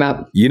you're talking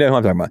about. You know who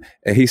I'm talking about.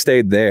 And he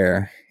stayed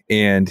there.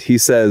 And he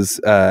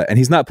says, and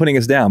he's not putting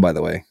us down, by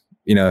the way,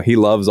 he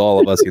loves all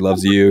of us. He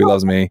loves you. He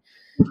loves me.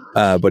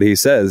 But he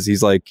says,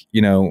 he's like,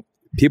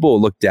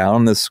 people look down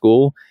on this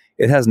school.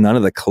 It has none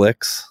of the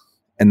cliques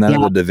and none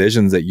of the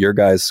divisions that your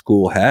guys'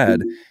 school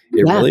had.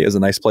 It really is a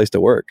nice place to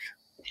work.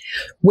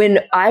 When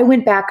I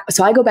went back,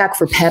 so I go back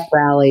for pep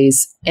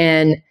rallies,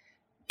 and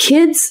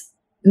kids,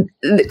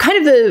 kind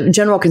of the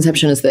general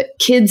conception is that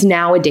kids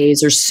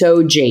nowadays are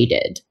so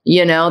jaded.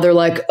 They're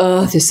like,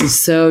 oh, this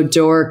is so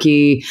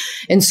dorky.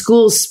 In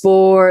school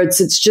sports,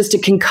 it's just a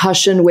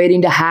concussion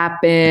waiting to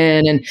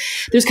happen. And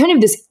there's kind of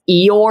this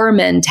Eeyore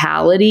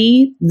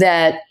mentality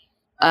that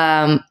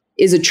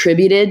is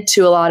attributed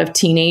to a lot of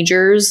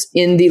teenagers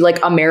in the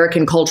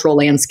American cultural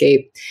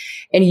landscape.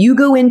 And you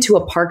go into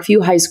a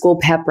Parkview High School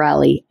pep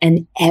rally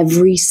and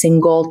every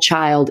single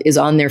child is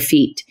on their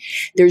feet.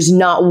 There's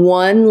not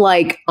one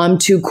I'm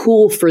too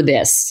cool for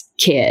this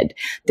kid.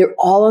 They're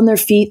all on their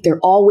feet. They're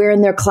all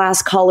wearing their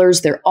class colors.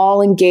 They're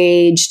all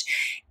engaged.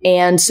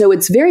 And so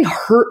it's very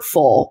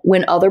hurtful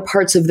when other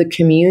parts of the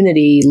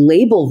community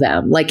label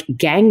them like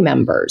gang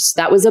members.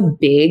 That was a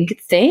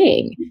big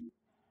thing.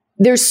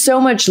 There's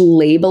so much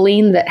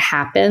labeling that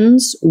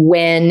happens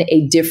when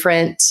a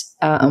different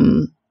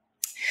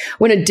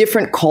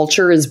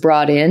culture is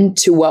brought in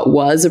to what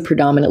was a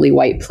predominantly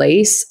white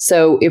place.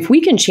 So if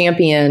we can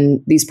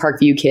champion these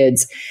Parkview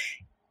kids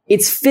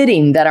it's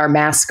fitting that our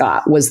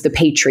mascot was the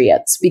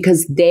Patriots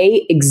because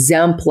they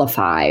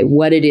exemplify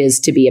what it is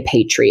to be a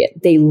patriot.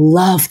 They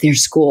love their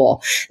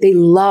school. They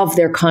love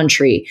their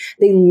country.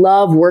 They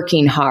love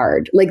working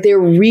hard. Like they're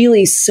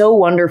really so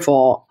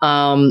wonderful.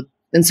 And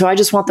so I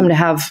just want them to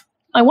have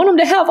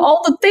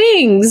all the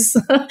things,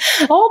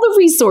 all the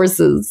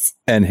resources.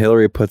 And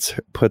Hilarie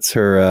puts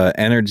her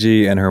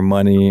energy and her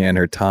money and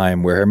her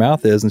time where her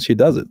mouth is, and she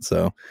does it.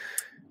 So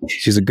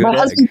she's a good egg.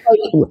 Husband's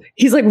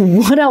he's like,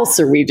 what else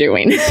are we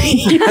doing? I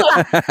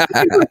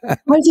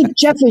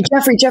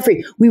said,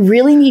 Jeffrey, we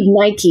really need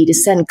Nike to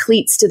send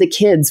cleats to the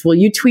kids. Will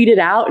you tweet it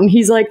out? And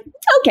he's like,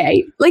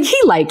 okay. Like he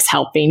likes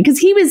helping because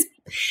he was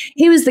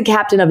the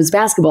captain of his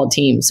basketball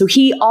team. So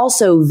he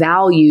also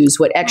values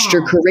what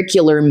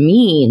extracurricular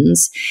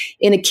means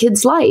in a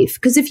kid's life.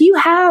 Because if you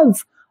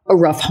have a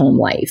rough home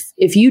life,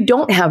 if you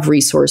don't have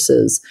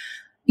resources,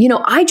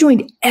 I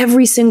joined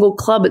every single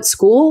club at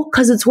school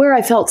because it's where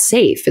I felt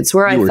safe. It's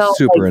where I felt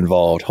super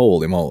involved.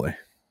 Holy moly.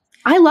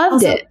 I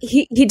loved it.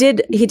 He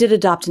did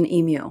adopt an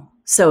emu.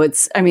 So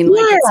it's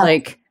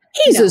like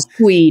he's a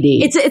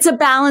sweetie. It's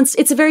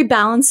a very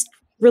balanced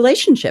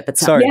relationship.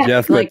 Sorry,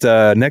 Jeff, but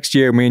next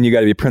year, me and you got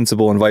to be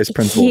principal and vice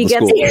principal of the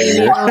school.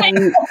 And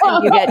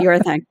you get your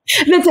thing.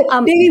 That's it.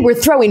 Baby, we're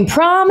throwing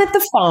prom at the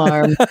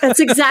farm. That's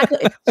exactly.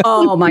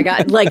 Oh my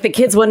God! Like the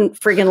kids wouldn't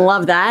freaking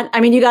love that. I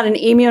mean, you got an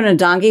emu and a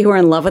donkey who are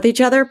in love with each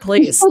other.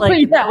 Please,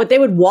 they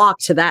would walk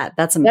to that.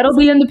 That's amazing. That'll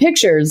be in the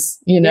pictures.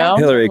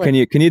 Hilarie,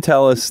 can you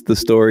tell us the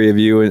story of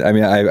you? I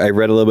mean, I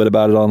read a little bit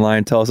about it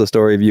online. Tell us the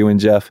story of you and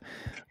Jeff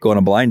going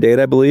on a blind date,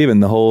 I believe,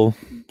 and the whole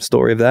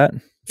story of that.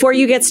 Before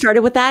you get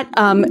started with that,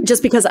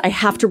 just because I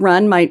have to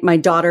run, my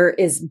daughter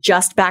is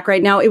just back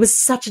right now. It was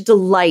such a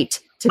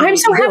delight to meet you. I'm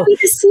so happy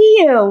to see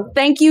you.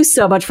 Thank you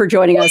so much for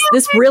joining us.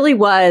 This really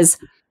was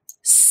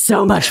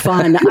so much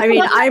fun. I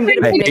mean, I'm going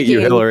to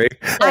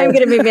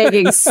be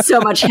making so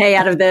much hay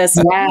out of this.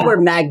 Yeah. You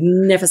were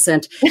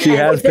magnificent. She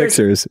has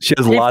pictures. She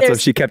has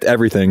she kept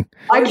everything.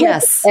 I've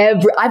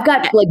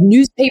got like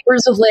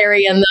newspapers of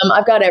Larry in them.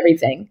 I've got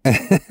everything.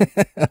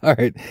 All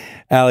right.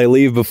 Allie,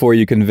 leave before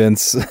you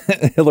convince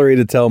Hilarie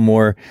to tell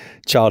more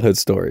childhood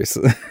stories.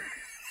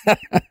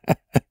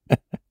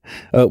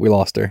 Oh, we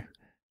lost her.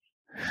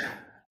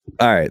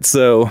 All right.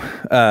 So,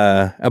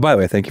 by the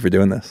way, thank you for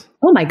doing this.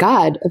 Oh my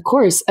God. Of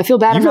course. I feel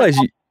bad. You realize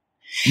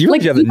you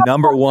have the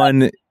number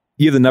one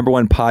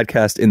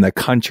podcast in the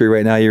country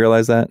right now. You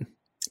realize that?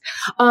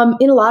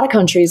 In a lot of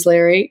countries,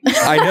 Larry.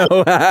 I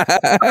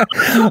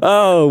know.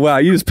 Oh, wow.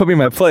 You just put me in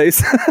my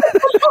place.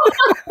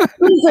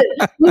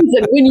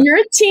 Listen, when you're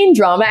a teen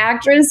drama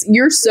actress,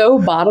 you're so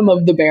bottom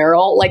of the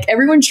barrel. Like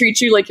everyone treats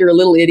you like you're a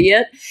little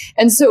idiot.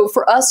 And so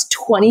for us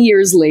 20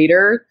 years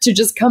later to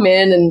just come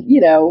in and,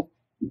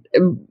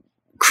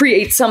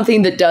 create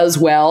something that does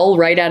well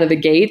right out of the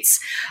gates.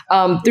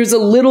 There's a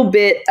little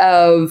bit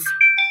of,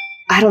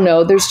 I don't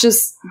know, there's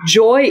just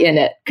joy in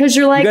it. Because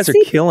you're like, you guys are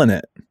killing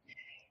it.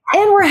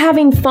 And we're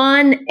having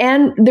fun.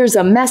 And there's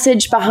a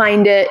message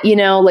behind it.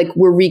 Like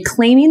we're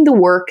reclaiming the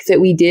work that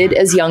we did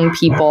as young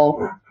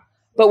people,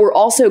 but we're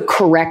also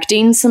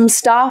correcting some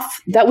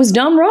stuff that was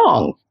done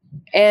wrong.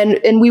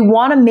 And we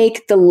want to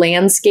make the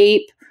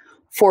landscape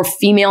for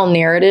female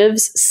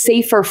narratives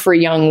safer for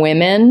young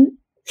women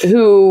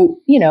who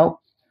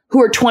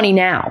are 20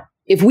 now.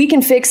 If we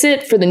can fix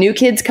it for the new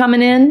kids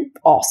coming in,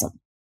 awesome.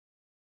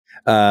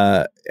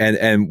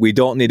 And we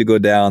don't need to go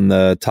down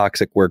the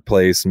toxic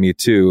workplace, Me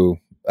Too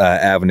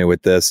avenue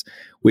with this.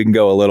 We can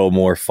go a little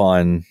more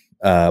fun,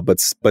 but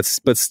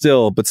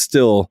still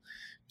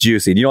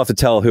juicy. You don't have to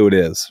tell who it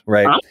is,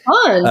 right?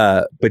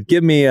 Fun. But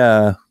give me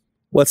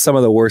what's some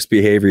of the worst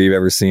behavior you've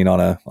ever seen on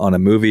a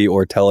movie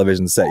or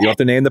television set? You don't have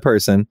to name the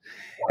person,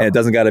 and it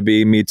doesn't got to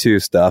be Me Too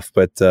stuff,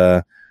 but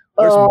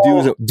what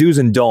are some do's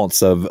and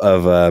don'ts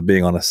of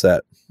being on a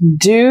set?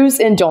 Do's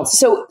and don'ts.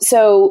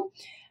 So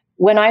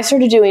when I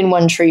started doing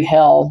One Tree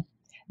Hill,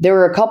 there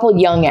were a couple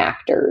young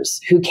actors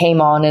who came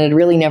on and had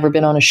really never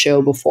been on a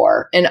show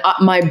before. And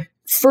my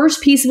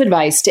first piece of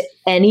advice to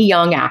any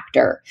young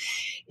actor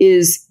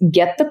is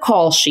get the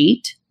call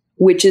sheet,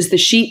 which is the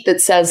sheet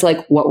that says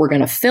like what we're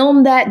going to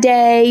film that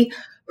day,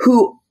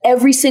 who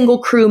every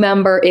single crew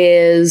member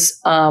is,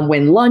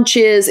 when lunch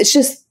is.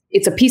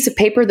 It's a piece of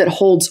paper that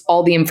holds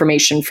all the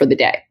information for the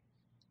day.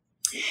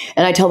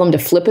 And I tell them to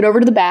flip it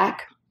over to the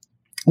back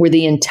where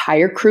the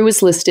entire crew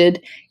is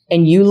listed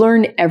and you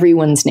learn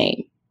everyone's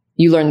name.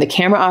 You learn the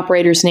camera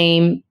operator's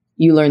name.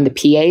 You learn the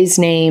PA's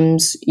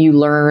names. You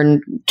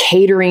learn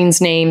catering's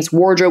names,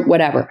 wardrobe,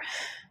 whatever.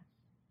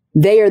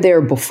 They are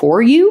there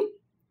before you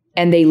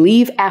and they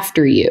leave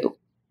after you.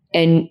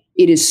 And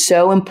it is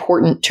so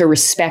important to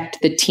respect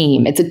the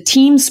team. It's a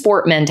team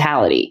sport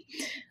mentality.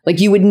 Like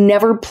you would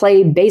never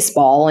play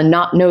baseball and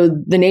not know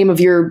the name of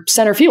your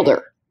center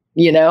fielder,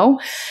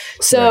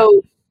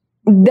 So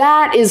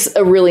that is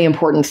a really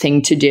important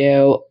thing to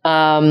do.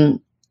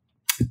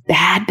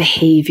 Bad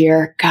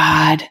behavior.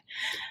 God.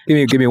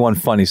 Give me one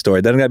funny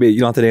story. Doesn't gotta be, you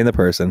don't have to name the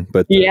person,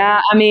 but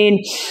yeah, I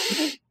mean,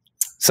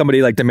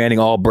 somebody like demanding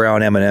all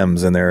brown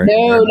M&Ms in their,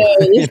 No.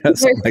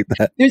 something like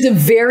that. There's a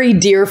very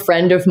dear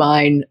friend of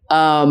mine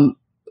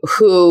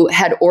who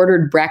had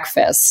ordered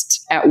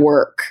breakfast at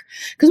work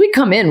because we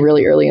come in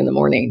really early in the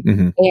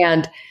morning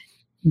and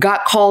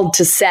got called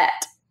to set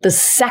the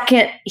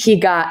second he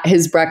got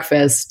his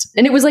breakfast.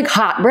 And it was like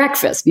hot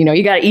breakfast.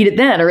 You got to eat it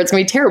then or it's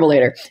going to be terrible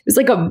later. It was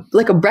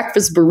like a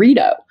breakfast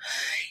burrito.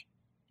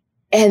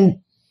 And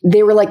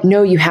they were like,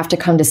 no, you have to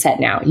come to set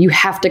now. You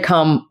have to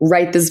come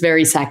right this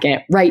very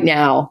second, right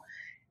now.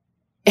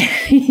 And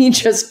he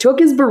just took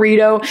his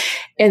burrito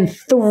and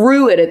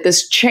threw it at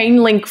this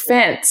chain link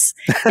fence.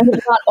 And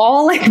it got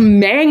all like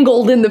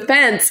mangled in the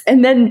fence.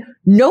 And then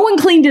no one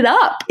cleaned it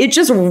up. It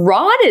just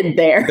rotted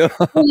there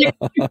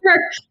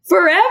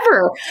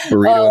forever.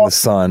 Burrito in the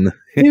sun.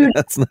 Dude,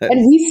 That's nice.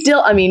 and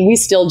we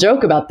still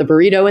joke about the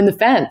burrito in the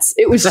fence.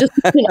 It was just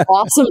an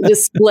awesome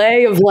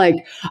display of like,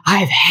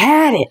 I've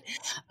had it.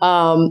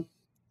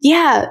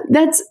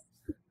 That's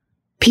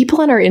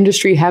people in our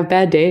industry have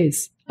bad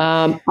days.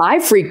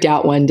 I freaked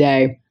out one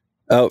day.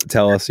 Oh,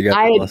 tell us. You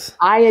got to tell us.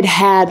 I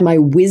had my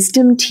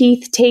wisdom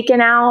teeth taken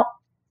out.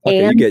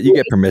 Okay, and you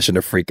get permission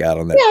to freak out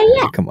on that.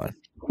 Yeah. Come on.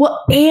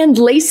 Well, and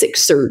LASIK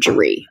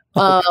surgery.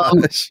 I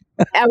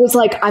was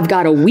like, I've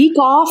got a week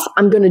off.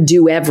 I'm going to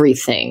do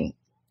everything.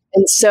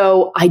 And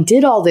so I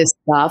did all this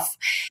stuff.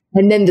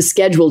 And then the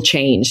schedule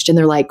changed. And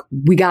they're like,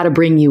 we got to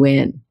bring you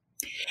in.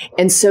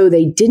 And so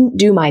they didn't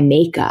do my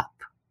makeup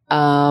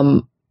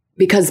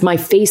because my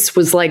face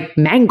was like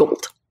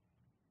mangled.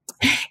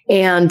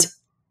 And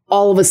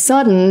all of a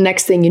sudden,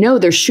 next thing you know,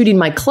 they're shooting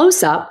my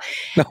close up.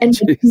 Oh, and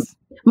geez.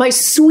 my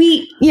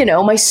sweet,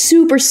 my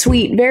super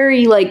sweet,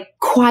 very like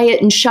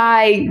quiet and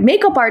shy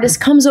makeup artist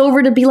comes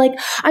over to be like,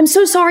 I'm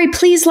so sorry.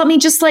 Please let me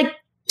just like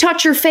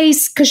touch her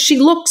face because she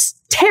looks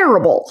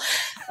terrible.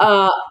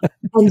 And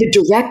the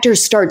director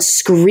starts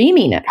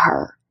screaming at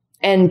her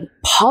and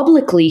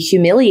publicly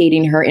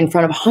humiliating her in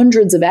front of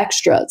hundreds of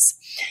extras.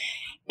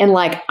 And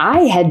like,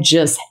 I had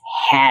just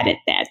had it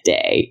that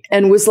day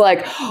and was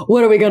like,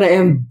 what are we going to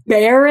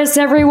embarrass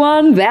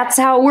everyone? That's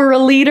how we're a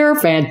leader.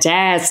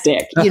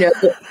 Fantastic.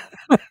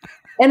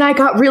 And I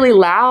got really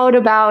loud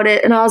about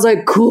it. And I was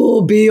like,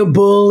 cool, be a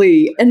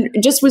bully. And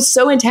it just was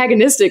so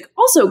antagonistic.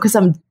 Also, because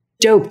I'm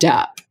doped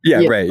up.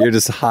 Yeah, right. You're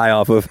just high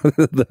off of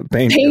the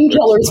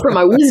painkillers for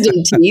my wisdom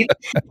teeth.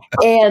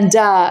 And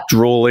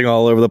drooling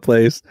all over the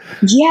place.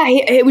 Yeah,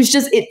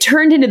 it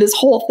turned into this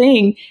whole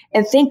thing.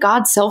 And thank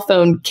God cell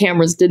phone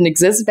cameras didn't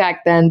exist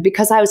back then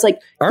because I was like,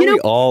 aren't we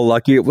all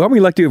lucky? Aren't we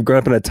lucky to have grown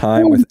up in a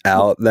time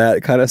without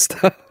that kind of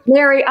stuff?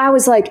 Larry, I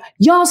was like,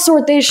 y'all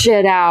sort this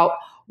shit out.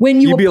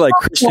 When you'd be like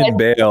Christian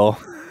Bale.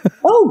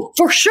 Oh,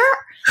 for sure.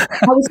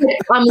 I was like,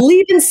 I'm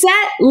leaving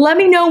set. Let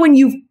me know when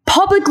you've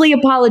publicly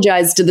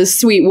apologized to this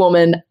sweet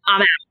woman.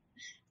 I'm out.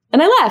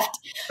 And I left.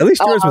 At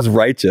least yours was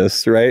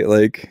righteous, right?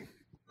 Like,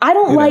 I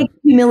don't like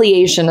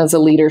humiliation as a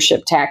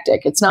leadership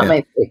tactic. It's not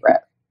my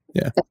favorite.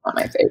 Yeah. It's not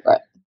my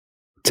favorite.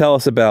 Tell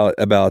us about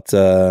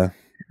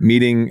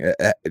meeting.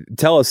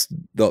 Tell us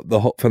the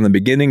whole, from the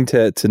beginning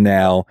to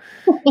now.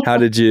 How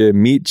did you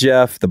meet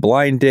Jeff? The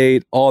blind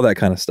date, all that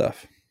kind of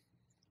stuff.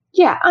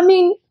 Yeah, I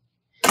mean,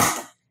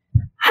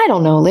 I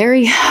don't know,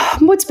 Larry.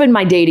 What's been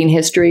my dating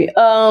history?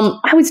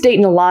 I was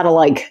dating a lot of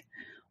like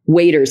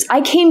waiters. I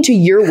came to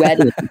your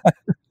wedding.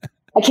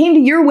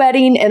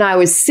 And I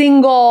was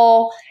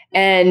single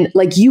and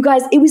like you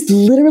guys, it was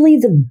literally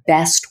the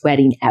best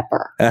wedding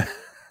ever.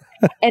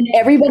 And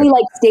everybody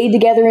like stayed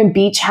together in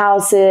beach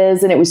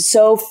houses and it was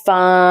so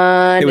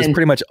fun. It was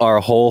pretty much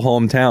our whole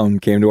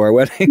hometown came to our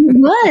wedding. It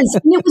was.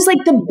 And it was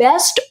like the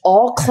best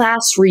all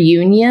class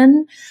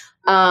reunion.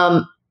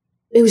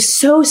 It was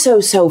so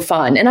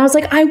fun. And I was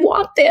like, I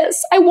want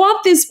this,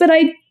 but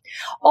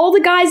all the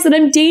guys that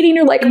I'm dating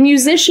are like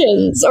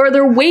musicians or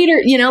they're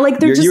waiter, like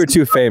they're you were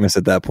too famous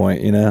at that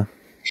point,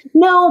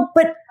 No,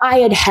 but I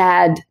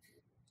had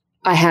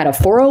a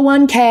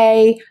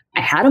 401k, I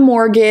had a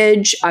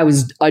mortgage, I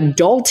was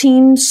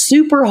adulting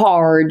super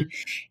hard,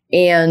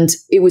 and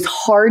it was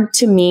hard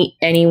to meet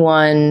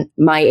anyone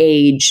my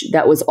age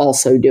that was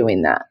also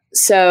doing that.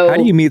 So how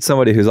do you meet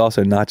somebody who's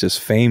also not just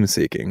fame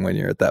seeking when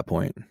you're at that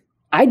point?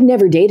 I'd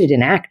never dated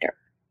an actor.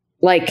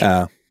 Like,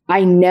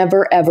 I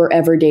never,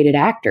 ever dated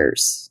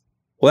actors.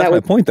 Well, that's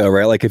my point, though,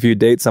 right? Like, if you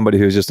date somebody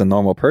who's just a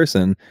normal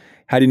person,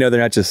 how do you know they're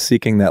not just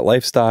seeking that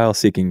lifestyle,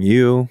 seeking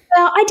you?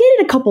 Well, I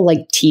dated a couple,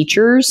 like,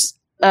 teachers.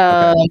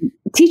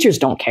 Teachers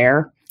don't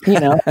care.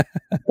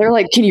 They're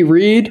like, can you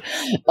read?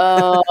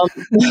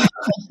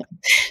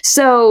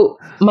 So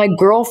my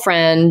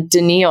girlfriend,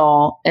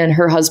 Danielle, and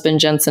her husband,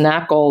 Jensen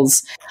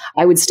Ackles,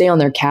 I would stay on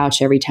their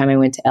couch every time I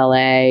went to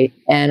LA.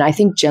 And I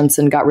think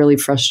Jensen got really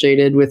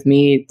frustrated with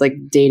me, like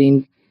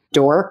dating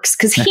dorks,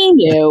 because he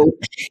knew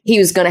he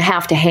was going to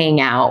have to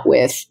hang out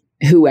with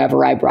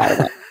whoever I brought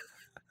him.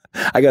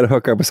 I got to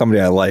hook up with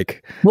somebody I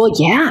like. Well,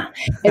 yeah.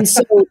 And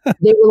so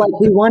they were like,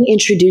 we want to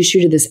introduce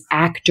you to this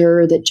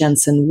actor that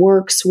Jensen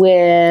works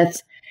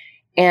with.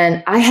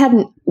 And I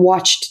hadn't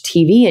watched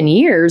TV in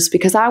years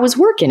because I was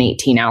working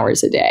 18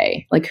 hours a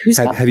day. Like,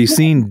 have you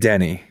seen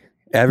Denny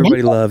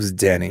Everybody loves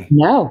Denny.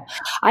 No,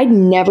 I'd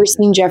never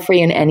seen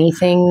Jeffrey in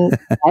anything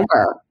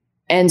ever.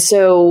 And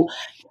so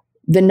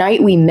the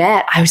night we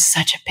met, I was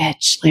such a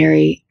bitch,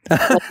 Larry.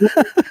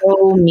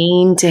 So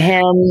mean to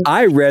him.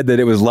 I read that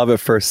it was love at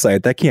first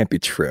sight. That can't be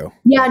true.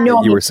 Yeah,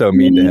 no. You were so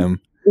mean to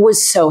him.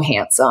 Was so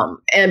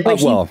handsome.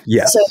 But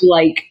yes. So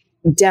like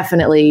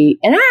definitely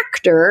an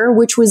actor,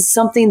 which was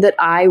something that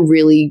I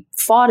really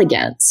fought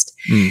against.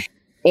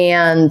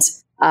 And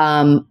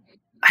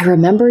I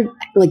remember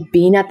like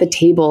being at the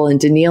table and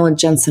Daniil and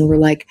Jensen were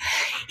like,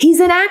 he's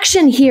an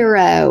action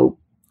hero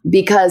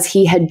because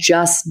he had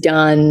just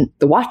done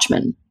The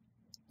Watchmen.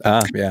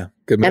 Yeah.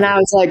 Good movie. And I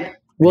was like,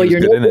 well,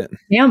 you're no Bruce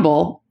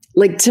Campbell.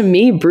 Like to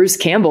me, Bruce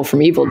Campbell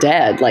from Evil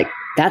Dead, like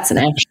that's an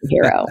action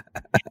hero.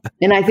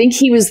 And I think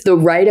he was the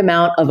right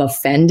amount of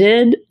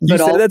offended. You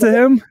said that to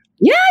him?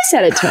 Yeah, I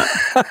said it to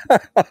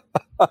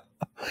him.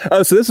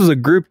 Oh, so this was a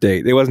group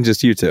date. It wasn't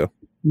just you two.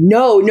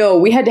 No,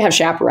 we had to have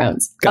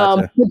chaperones.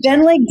 Gotcha. But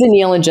then like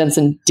Daniil and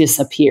Jensen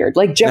disappeared.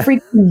 Like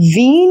Jeffrey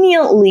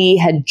conveniently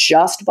had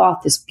just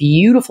bought this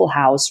beautiful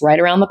house right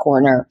around the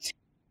corner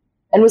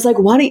and was like,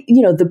 why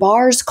don't the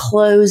bar's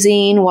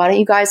closing. Why don't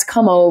you guys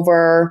come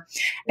over?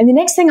 And the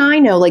next thing I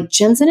know, like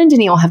Jensen and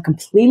Daniil have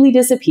completely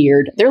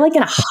disappeared. They're like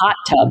in a hot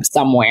tub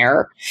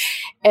somewhere.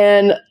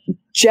 And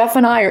Jeff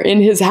and I are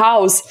in his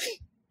house.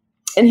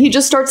 And he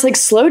just starts like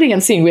slow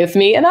dancing with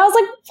me. And I was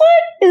like,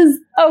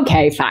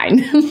 okay, fine.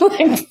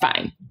 Like,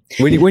 fine.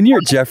 When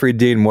you're Jeffrey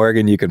Dean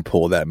Morgan, you can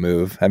pull that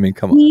move. I mean,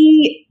 come on.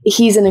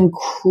 He's an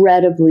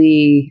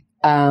incredibly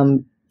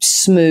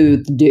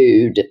smooth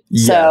dude.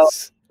 Yes, so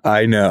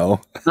I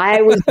know.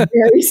 I was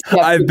very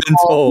skeptical. I've been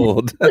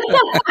told.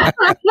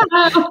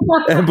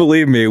 And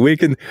believe me, we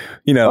can,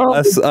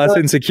 us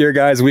insecure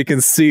guys, we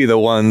can see the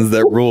ones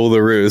that rule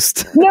the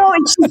roost. No,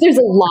 it's just, there's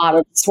a lot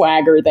of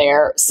swagger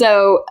there.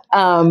 So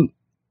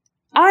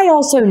I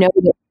also know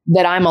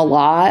that I'm a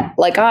lot.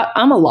 Like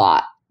I'm a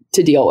lot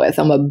to deal with.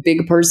 I'm a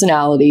big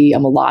personality.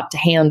 I'm a lot to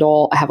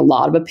handle. I have a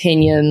lot of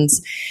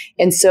opinions.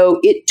 And so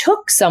it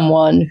took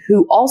someone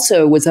who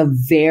also was a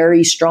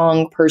very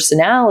strong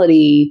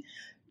personality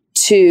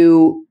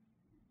to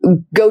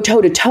go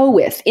toe to toe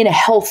with in a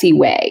healthy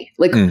way.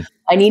 Like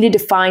I needed to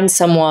find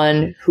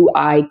someone who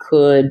I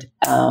could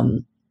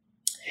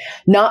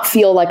not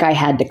feel like I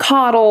had to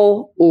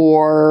coddle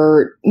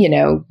or,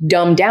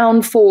 dumb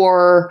down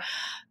for.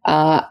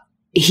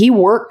 He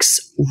works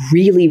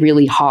really,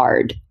 really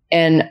hard.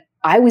 And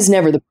I was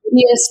never the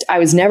prettiest. I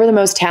was never the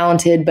most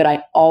talented, but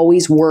I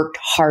always worked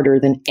harder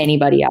than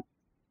anybody else.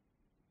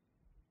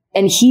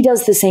 And he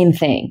does the same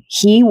thing.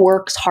 He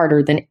works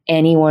harder than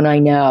anyone I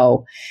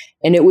know.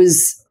 And it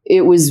was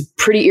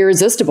pretty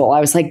irresistible. I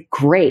was like,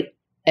 great.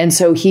 And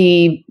so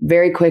he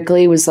very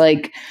quickly was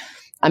like,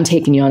 I'm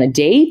taking you on a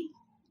date.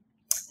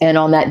 And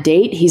on that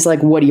date, he's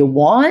like, what do you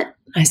want?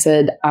 I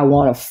said, I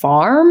want a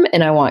farm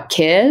and I want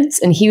kids.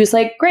 And he was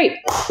like, great,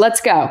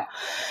 let's go.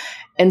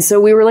 And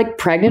so we were like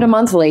pregnant a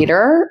month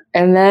later.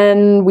 And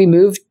then we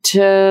moved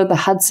to the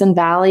Hudson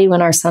Valley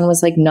when our son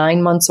was like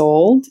 9 months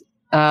old.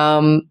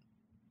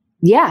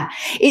 Yeah.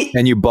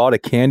 And you bought a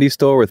candy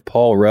store with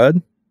Paul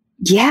Rudd?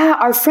 Yeah.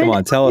 Our friend. Come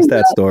on, tell us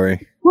that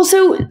story. Well,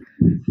 so,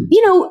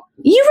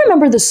 you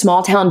remember the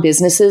small town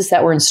businesses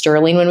that were in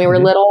Sterling when we were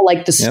little,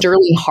 like the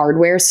Sterling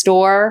hardware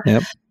store?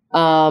 Yep.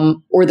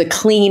 Or the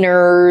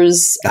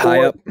cleaners.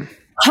 High up,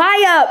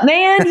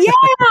 man. Yeah,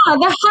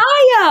 the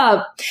high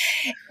up.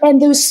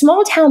 And those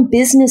small town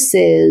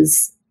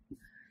businesses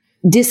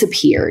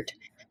disappeared.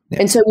 Yeah.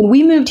 And so when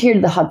we moved here to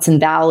the Hudson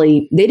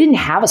Valley, they didn't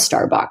have a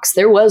Starbucks.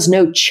 There was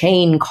no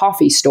chain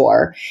coffee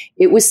store.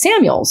 It was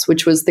Samuel's,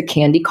 which was the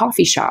candy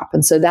coffee shop.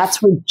 And so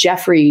that's where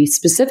Jeffrey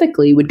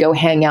specifically would go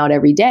hang out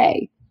every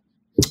day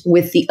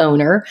with the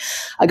owner,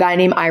 a guy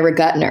named Ira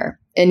Gutner.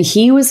 And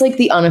he was like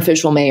the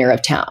unofficial mayor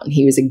of town.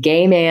 He was a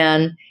gay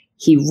man.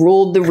 He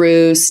ruled the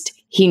roost.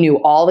 He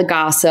knew all the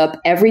gossip.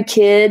 Every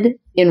kid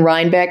in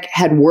Rhinebeck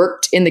had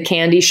worked in the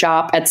candy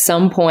shop at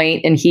some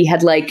point, and he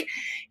had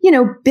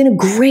been a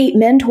great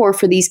mentor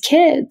for these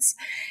kids.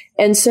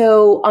 And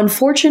so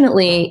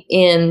unfortunately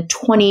in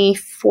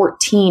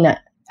 2014,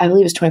 I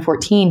believe it was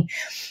 2014,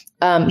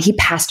 he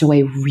passed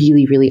away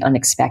really, really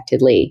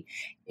unexpectedly.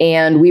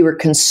 And we were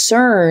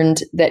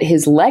concerned that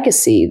his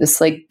legacy,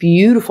 this like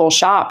beautiful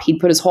shop he'd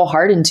put his whole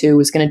heart into,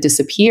 was going to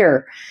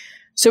disappear.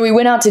 So we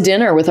went out to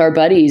dinner with our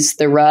buddies,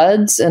 the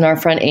Rudds and our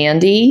friend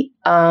Andy.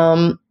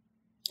 And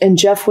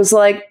Jeff was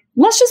like,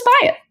 let's just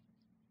buy it.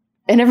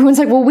 And everyone's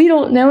like, well, we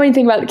don't know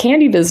anything about the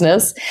candy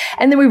business.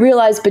 And then we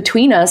realized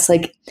between us,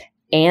 like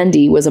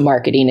Andy was a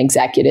marketing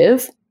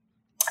executive.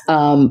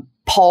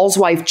 Paul's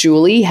wife,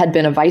 Julie, had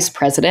been a vice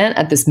president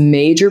at this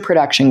major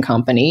production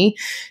company.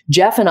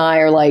 Jeff and I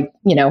are like,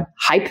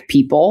 hype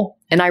people.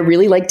 And I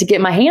really like to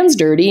get my hands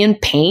dirty and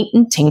paint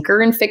and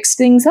tinker and fix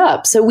things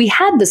up. So we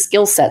had the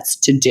skill sets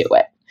to do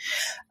it.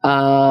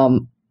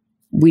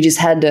 We just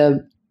had to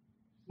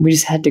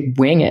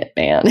wing it,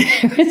 man.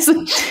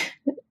 It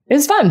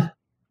was fun.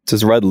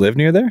 Does Rudd live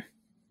near there?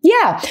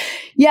 Yeah.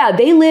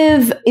 They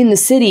live in the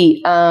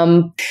city.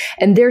 And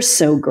they're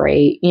so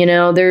great.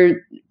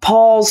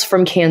 Paul's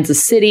from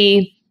Kansas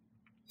City.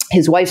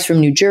 His wife's from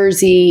New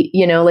Jersey.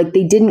 Like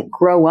they didn't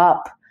grow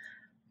up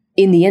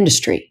in the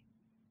industry.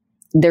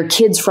 They're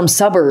kids from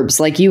suburbs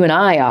like you and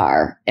I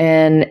are.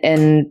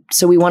 And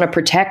so we want to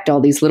protect all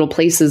these little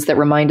places that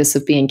remind us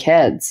of being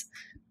kids.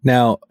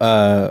 Now,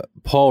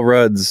 Paul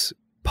Rudd's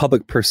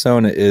public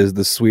persona is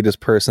the sweetest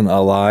person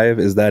alive.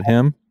 Is that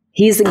him?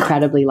 He's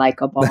incredibly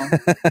likable.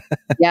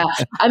 Yeah.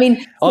 I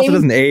mean, also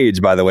doesn't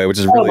age, by the way, which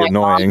is really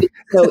annoying. God,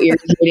 so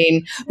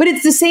irritating. But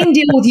it's the same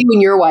deal with you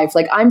and your wife.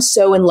 Like, I'm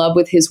so in love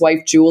with his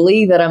wife,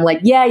 Julie, that I'm like,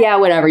 yeah,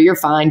 whatever. You're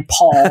fine,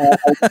 Paul.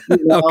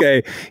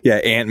 Okay. Yeah.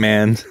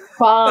 Ant-Man.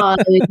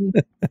 Fine.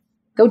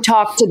 Go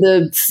talk to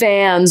the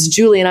fans.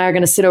 Julie and I are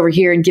going to sit over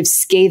here and give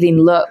scathing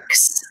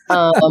looks.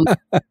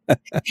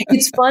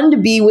 It's fun to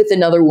be with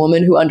another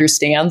woman who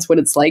understands what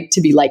it's like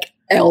to be like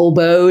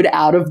elbowed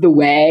out of the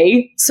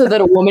way so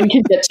that a woman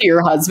can get to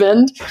your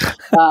husband.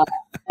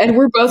 And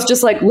we're both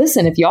just like,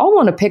 listen, if y'all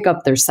want to pick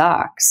up their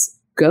socks,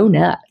 go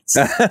nuts.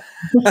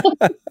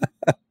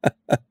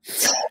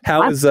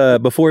 How is,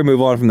 before we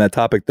move on from that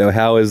topic though,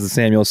 how is the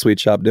Samuel Sweet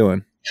Shop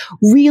doing?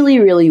 Really,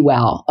 really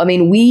well. I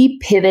mean, we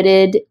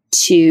pivoted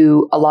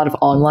to a lot of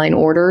online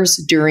orders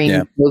during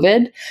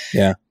COVID.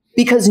 Yeah.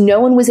 Because no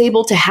one was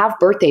able to have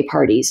birthday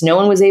parties. No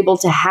one was able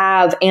to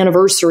have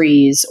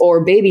anniversaries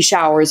or baby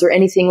showers or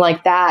anything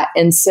like that.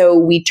 And so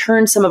we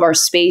turned some of our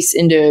space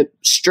into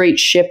straight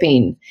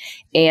shipping.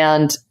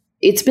 And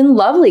it's been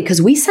lovely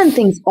because we send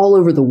things all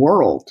over the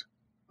world.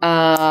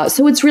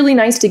 So it's really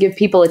nice to give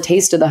people a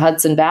taste of the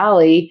Hudson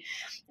Valley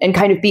and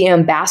kind of be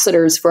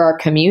ambassadors for our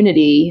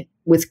community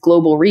with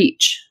global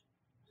reach.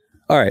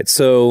 All right.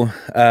 So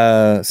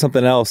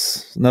something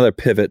else, another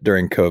pivot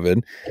during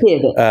COVID.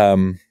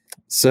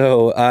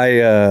 So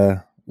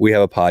we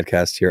have a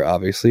podcast here,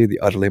 obviously, the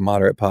Utterly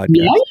Moderate podcast.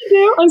 Yeah, you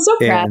do. I'm so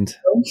proud.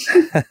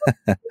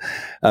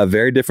 And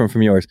very different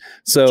from yours.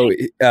 So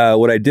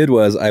what I did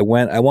was I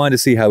wanted to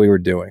see how we were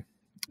doing.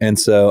 And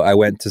so I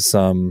went to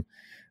some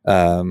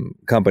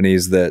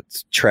companies that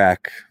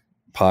track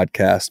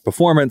podcast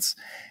performance.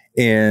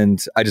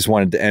 And I just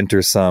wanted to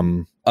enter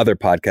some other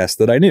podcasts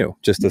that I knew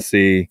just to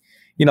see,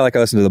 like I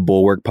listened to the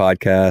Bulwark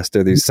podcast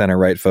or these center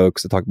right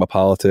folks that talk about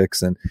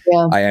politics. And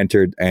I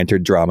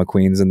entered Drama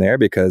Queens in there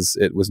because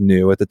it was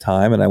new at the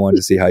time and I wanted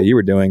to see how you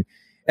were doing.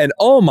 And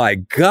oh my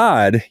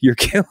God, you're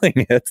killing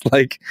it.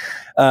 Like,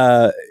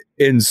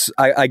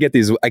 I get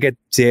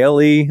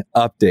daily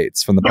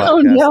updates from the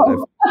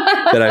podcast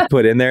that I've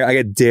put in there. I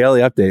get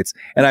daily updates.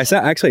 And I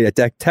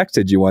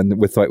texted you one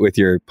with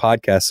your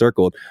podcast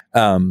circled.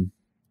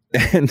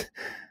 And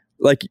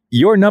like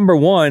you're number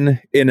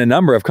one in a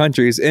number of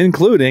countries,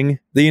 including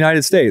the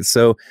United States.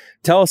 So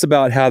tell us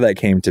about how that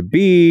came to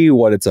be,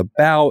 what it's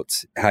about,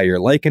 how you're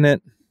liking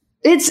it.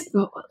 It's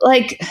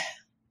like,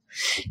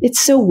 it's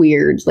so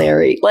weird,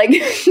 Larry. Like,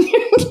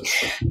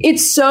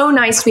 it's so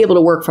nice to be able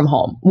to work from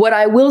home. What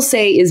I will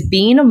say is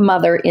being a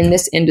mother in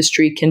this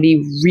industry can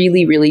be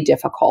really, really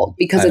difficult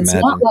because it's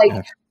not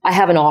like I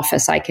have an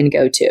office I can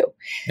go to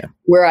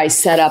where I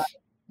set up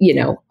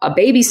a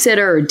babysitter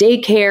or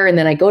daycare, and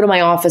then I go to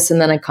my office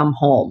and then I come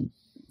home.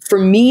 For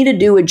me to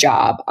do a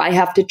job, I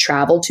have to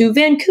travel to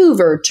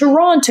Vancouver,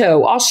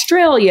 Toronto,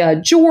 Australia,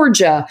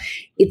 Georgia.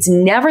 It's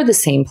never the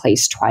same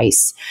place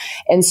twice.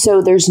 And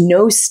so there's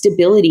no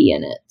stability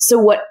in it. So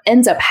what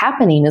ends up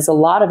happening is a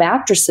lot of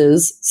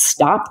actresses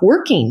stop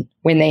working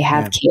when they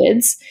have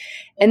kids,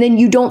 and then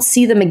you don't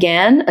see them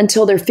again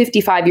until they're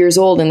 55 years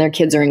old and their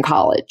kids are in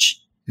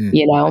college,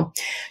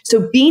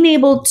 So being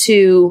able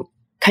to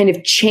kind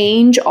of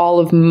change all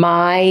of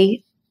my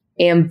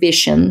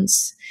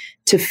ambitions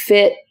to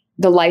fit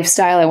the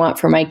lifestyle I want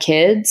for my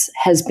kids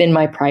has been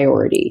my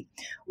priority,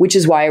 which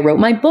is why I wrote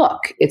my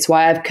book. It's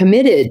why I've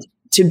committed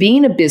to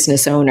being a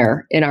business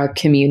owner in our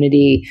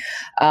community.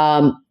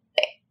 And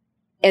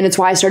it's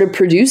why I started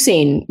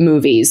producing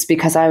movies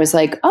because I was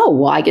like, oh,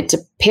 well, I get to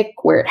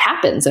pick where it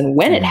happens and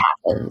when it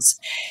happens.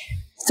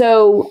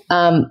 So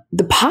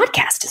the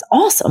podcast is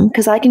awesome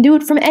because I can do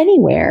it from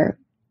anywhere.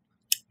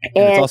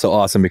 And it's also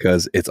awesome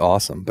because it's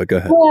awesome, but go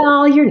ahead.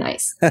 Well, you're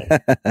nice.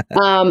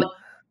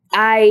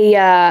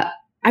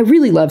 I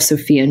really love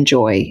Sophia and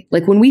Joy.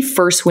 Like when we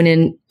first went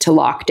into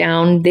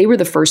lockdown, they were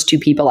the first two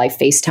people I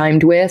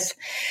FaceTimed with.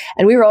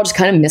 And we were all just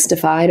kind of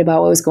mystified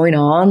about what was going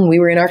on. We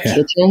were in our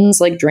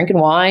kitchens, like drinking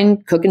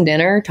wine, cooking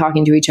dinner,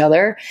 talking to each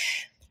other.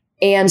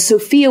 And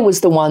Sophia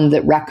was the one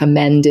that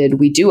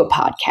recommended we do a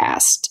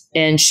podcast.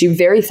 And she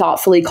very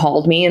thoughtfully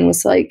called me and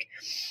was like,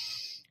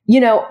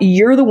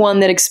 you're the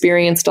one that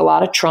experienced a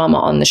lot of trauma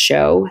on the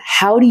show.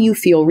 How do you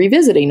feel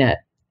revisiting it?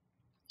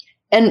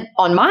 And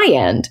on my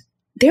end,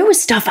 there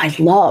was stuff I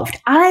loved.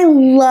 I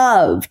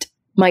loved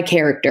my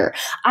character.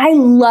 I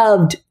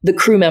loved the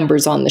crew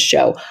members on the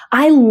show.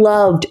 I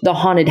loved the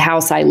haunted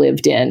house I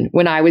lived in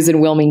when I was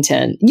in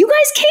Wilmington. You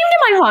guys came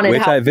to my haunted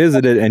house. Which I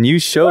visited, and you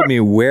showed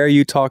me where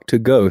you talked to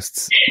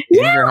ghosts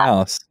in your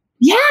house.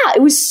 Yeah,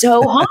 it was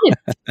so haunted.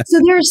 So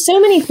there are so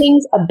many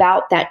things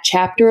about that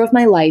chapter of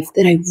my life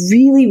that I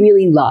really,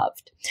 really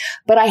loved,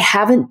 but I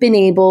haven't been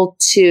able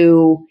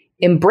to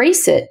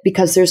embrace it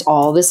because there's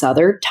all this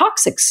other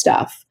toxic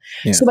stuff.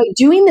 Yeah. So by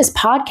doing this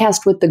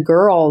podcast with the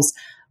girls,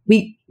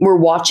 we were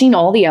watching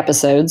all the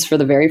episodes for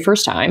the very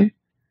first time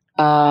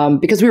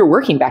because we were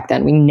working back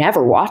then. We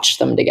never watched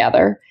them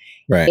together.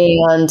 Right.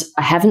 And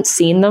I haven't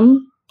seen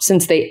them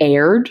since they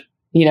aired.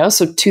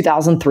 So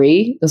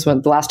 2003 is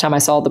when the last time I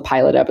saw the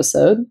pilot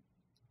episode,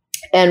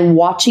 and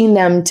watching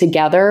them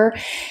together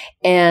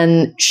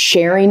and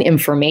sharing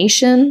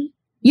information.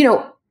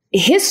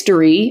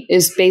 History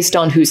is based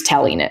on who's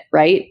telling it,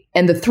 right?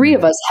 And the three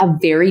of us have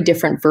very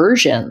different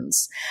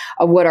versions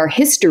of what our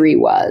history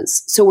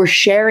was. So we're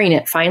sharing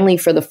it finally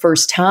for the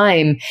first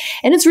time.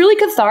 And it's really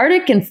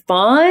cathartic and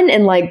fun.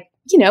 And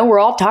we're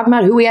all talking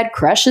about who we had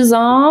crushes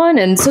on.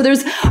 And so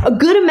there's a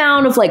good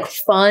amount of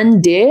fun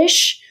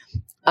dish.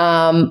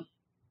 And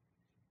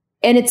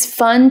it's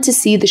fun to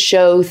see the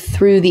show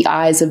through the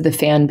eyes of the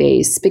fan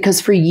base,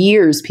 because for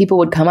years people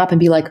would come up and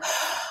be like,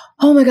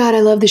 oh my God, I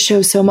love the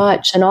show so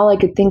much. And all I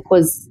could think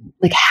was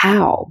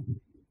how,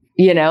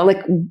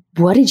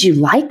 what did you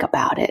like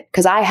about it?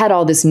 Because I had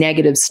all this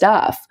negative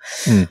stuff.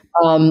 And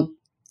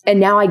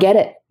now I get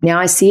it. Now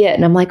I see it.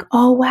 And I'm like,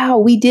 oh, wow,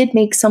 we did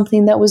make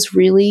something that was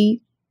really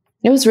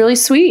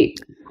sweet.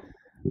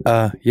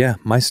 Yeah,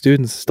 my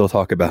students still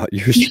talk about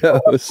your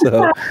show.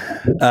 So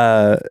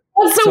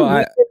that's so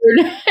weird.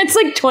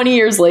 It's 20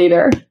 years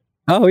later.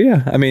 Oh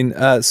yeah. I mean,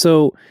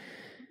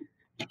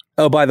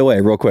 oh, by the way,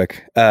 real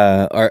quick,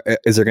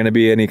 is there going to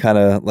be any kind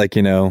of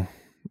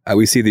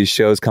we see these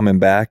shows coming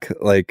back,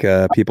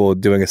 people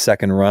doing a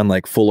second run,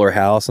 like Fuller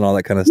House and all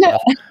that kind of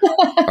stuff.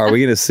 Are we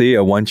going to see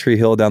a One Tree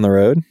Hill down the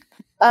road?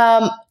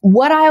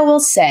 What I will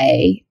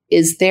say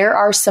is there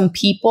are some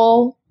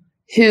people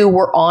who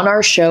were on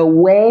our show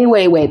way,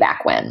 way, way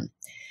back when,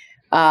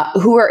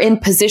 who are in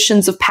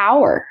positions of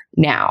power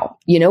now.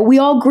 We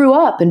all grew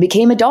up and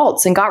became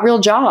adults and got real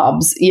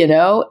jobs,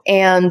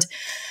 and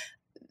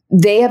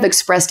they have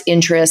expressed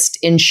interest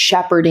in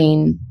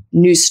shepherding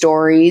new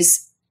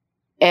stories.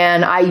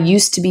 And I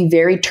used to be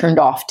very turned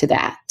off to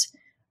that.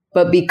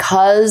 But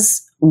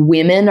because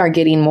women are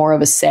getting more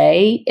of a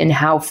say in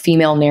how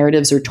female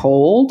narratives are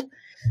told,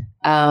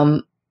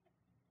 given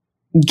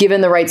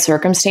the right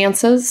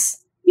circumstances,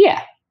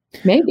 yeah,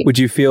 maybe. Would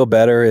you feel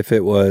better if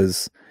it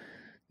was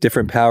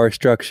different power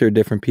structure,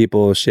 different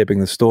people shaping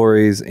the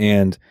stories?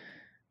 And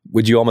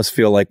would you almost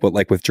feel like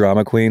with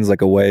Drama Queens,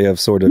 a way of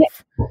sort of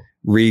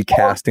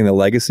recasting the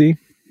legacy?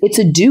 It's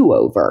a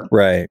do-over.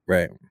 Right.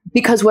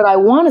 Because what I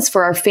want is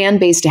for our fan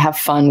base to have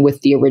fun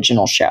with the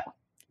original show,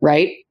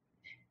 right?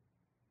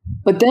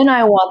 But then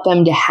I want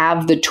them to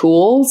have the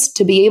tools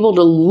to be able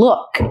to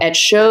look at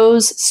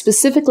shows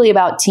specifically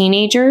about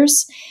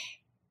teenagers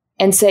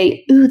and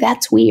say, ooh,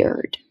 that's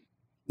weird.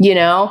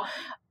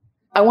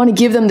 I want to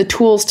give them the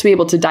tools to be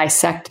able to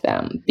dissect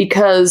them,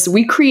 because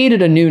we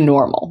created a new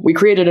normal. We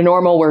created a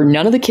normal where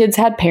none of the kids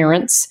had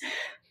parents.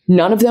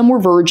 None of them were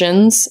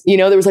virgins.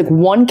 There was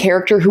one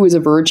character who was a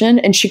virgin,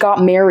 and she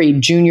got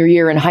married junior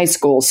year in high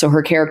school so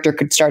her character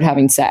could start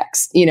having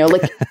sex.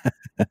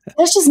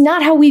 That's just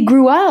not how we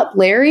grew up,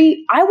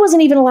 Larry. I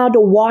wasn't even allowed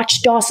to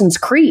watch Dawson's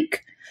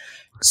Creek.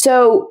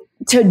 So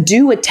to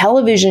do a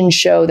television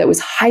show that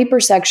was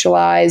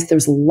hypersexualized, there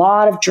was a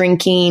lot of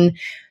drinking,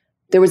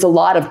 there was a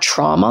lot of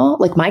trauma.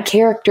 My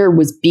character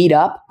was beat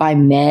up by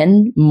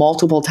men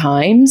multiple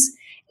times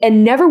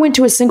and never went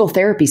to a single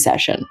therapy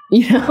session,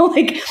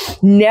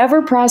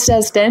 never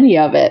processed any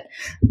of it.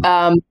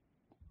 A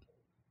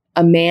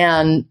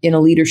man in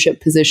a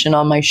leadership position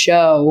on my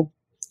show,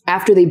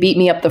 after they beat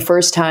me up the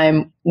first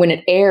time when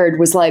it aired,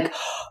 was like,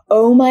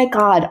 oh my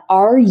God,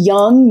 our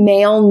young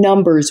male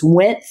numbers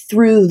went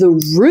through the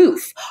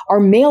roof. Our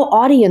male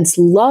audience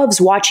loves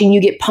watching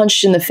you get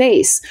punched in the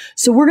face.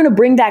 So we're going to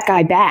bring that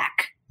guy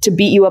back to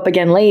beat you up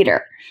again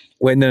later.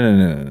 Wait,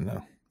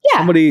 no. Yeah.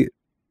 Somebody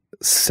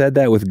said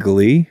that with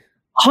glee?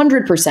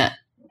 100%.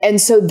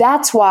 And so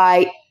that's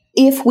why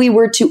if we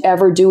were to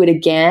ever do it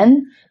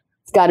again,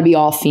 it's got to be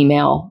all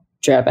female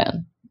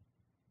driven.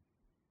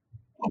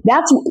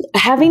 That's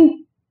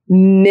having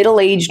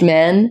middle-aged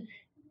men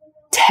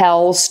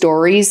tell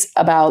stories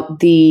about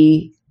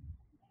the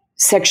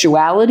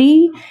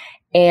sexuality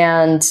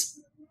and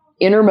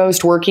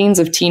innermost workings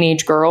of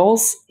teenage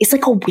girls. It's a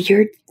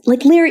weird,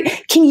 Larry,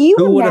 can you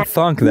Who would have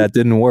thunk that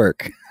didn't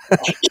work?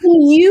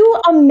 Can you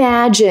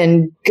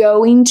imagine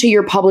going to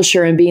your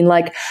publisher and being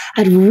like,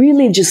 I'd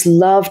really just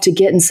love to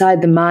get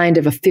inside the mind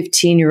of a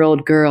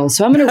 15-year-old girl,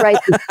 so I'm going to write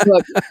this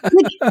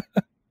book.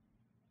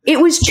 It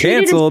was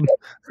treated canceled.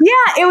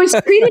 It was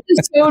treated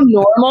as so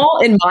normal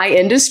in my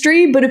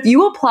industry, but if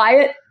you apply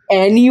it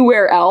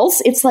anywhere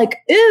else, it's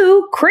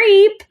ooh,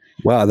 creep.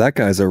 Wow, that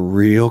guy's a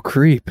real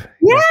creep.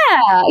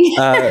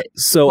 Yeah.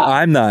 So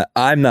I'm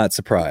not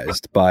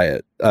surprised by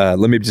it.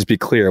 Let me just be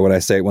clear when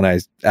I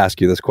ask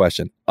you this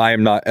question. I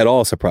am not at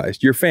all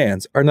surprised. Your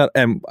fans are not,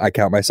 and I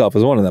count myself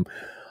as one of them,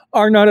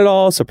 are not at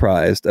all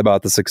surprised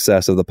about the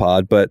success of the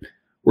pod. But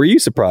Were you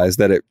surprised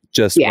that it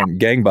just went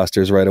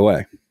gangbusters right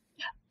away?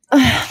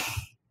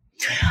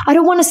 I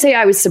don't want to say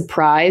I was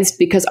surprised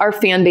because our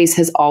fan base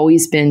has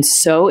always been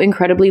so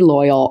incredibly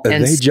loyal.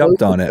 And they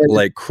jumped on it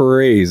like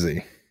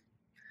crazy.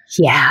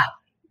 Yeah.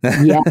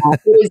 Yeah.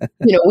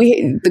 It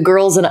was, the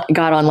girls and I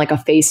got on like a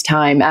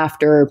FaceTime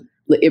after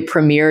it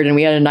premiered and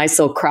we had a nice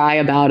little cry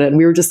about it. And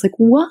we were just like,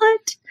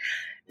 what?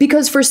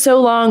 Because for so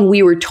long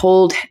we were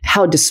told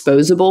how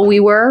disposable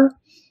we were.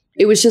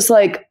 It was just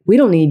like, we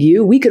don't need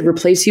you. We could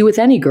replace you with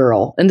any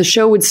girl and the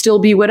show would still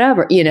be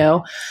whatever,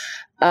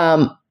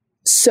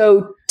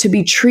 So to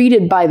be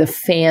treated by the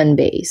fan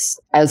base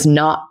as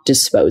not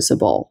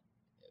disposable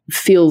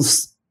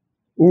feels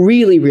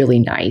really, really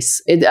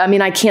nice.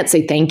 I can't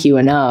say thank you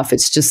enough.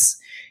 It's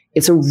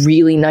a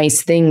really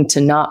nice thing to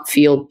not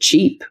feel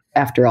cheap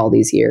after all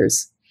these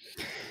years.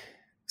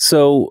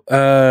 So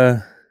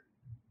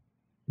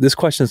this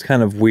question is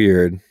kind of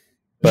weird,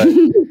 but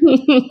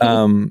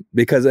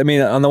because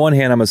on the one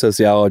hand, I'm a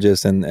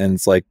sociologist and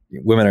it's like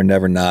women are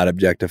never not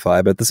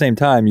objectified, but at the same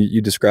time,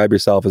 you describe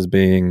yourself as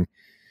being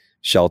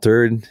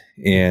sheltered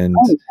and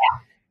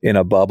in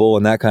a bubble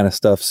and that kind of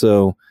stuff.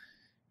 So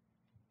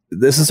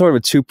this is sort of a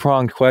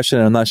two-pronged question.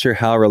 And I'm not sure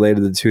how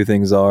related the two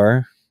things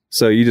are.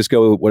 So you just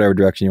go whatever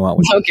direction you want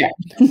with it.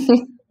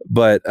 Okay.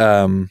 But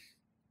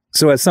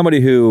so as somebody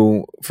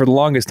who, for the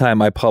longest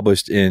time, I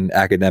published in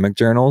academic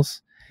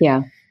journals.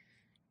 Yeah.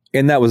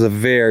 And that was a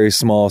very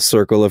small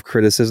circle of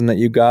criticism that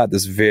you got,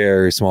 this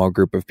very small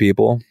group of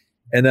people.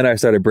 And then I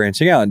started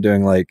branching out and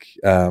doing like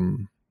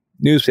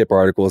newspaper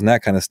articles and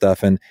that kind of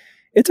stuff. And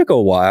it took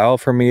a while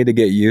for me to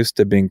get used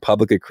to being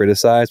publicly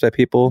criticized by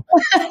people.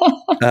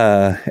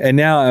 And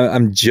now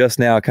I'm just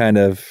now kind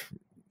of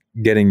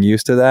getting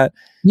used to that.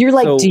 You're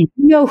like, do you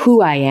know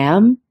who I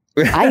am?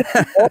 I'm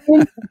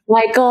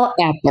Michael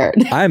Eckert.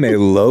 I'm a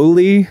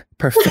lowly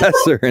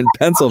professor in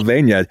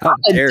Pennsylvania. How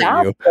dare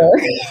you?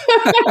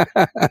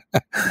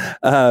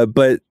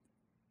 But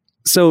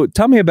so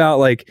tell me about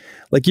like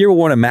you're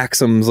one of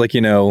Maxim's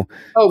 50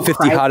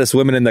 hottest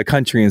women in the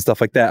country and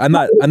stuff like that. I'm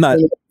not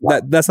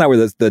that's not where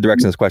the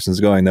direction this question is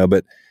going though.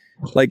 But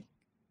like,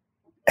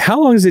 how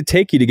long does it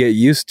take you to get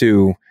used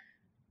to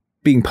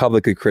being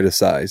publicly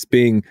criticized,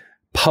 being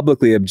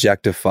publicly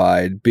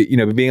objectified,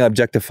 being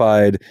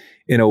objectified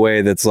in a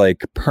way that's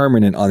like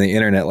permanent on the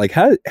internet? Like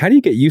how do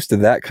you get used to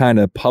that kind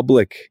of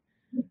public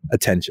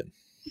attention?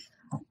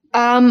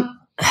 And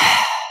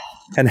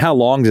how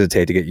long does it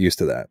take to get used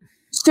to that?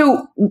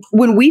 So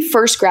when we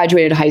first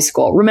graduated high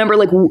school, remember,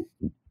 like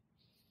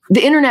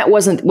the internet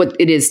wasn't what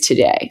it is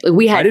today.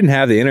 Like I didn't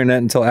have the internet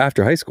until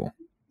after high school.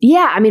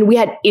 Yeah. We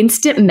had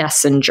instant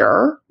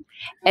messenger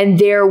and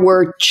there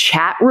were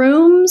chat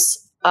rooms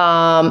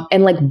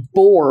and like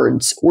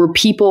boards where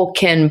people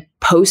can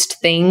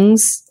post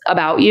things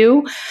about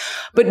you,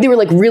 but they were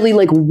like really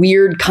like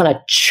weird kind of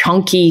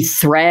chunky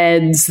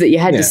threads that you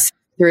had to sit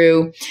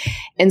through.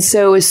 And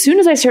so as soon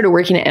as I started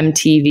working at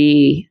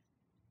MTV,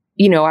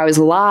 I was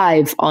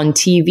live on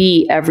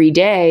TV every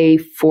day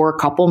for a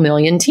couple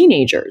million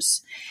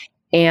teenagers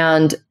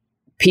and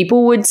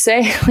people would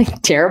say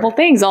like terrible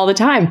things all the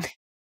time.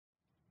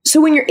 So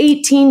when you're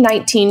 18,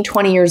 19,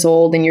 20 years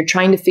old and you're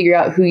trying to figure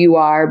out who you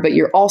are, but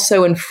you're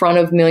also in front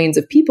of millions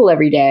of people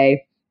every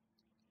day,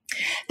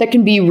 that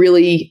can be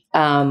really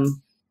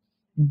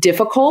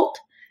difficult.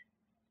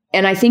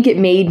 And I think it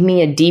made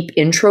me a deep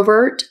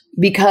introvert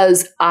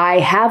because I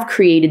have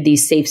created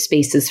these safe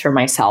spaces for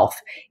myself.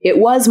 It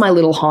was my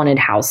little haunted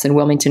house in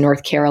Wilmington,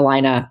 North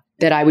Carolina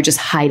that I would just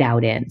hide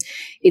out in.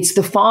 It's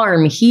the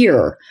farm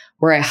here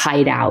where I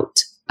hide out.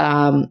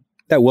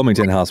 That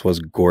Wilmington house was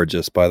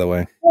gorgeous, by the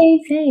way.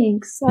 Hey,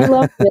 thanks. I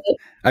loved it.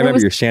 I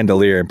remember your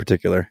chandelier in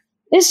particular.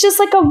 It's just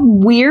like a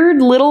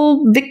weird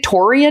little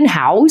Victorian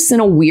house in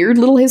a weird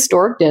little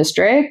historic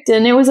district.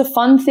 And it was a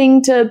fun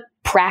thing to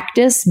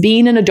practice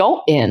being an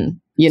adult in.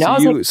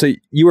 So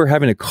you were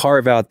having to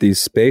carve out these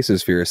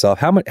spaces for yourself.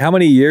 How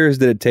many years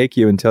did it take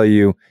you until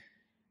you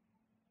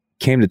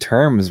came to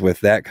terms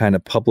with that kind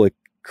of public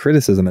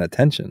criticism and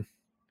attention?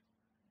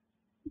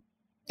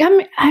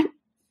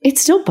 It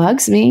still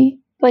bugs me.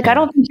 Like, I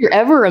don't think you're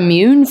ever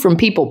immune from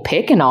people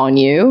picking on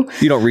you.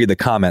 You don't read the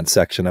comment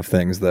section of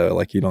things, though.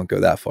 Like, you don't go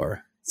that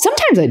far.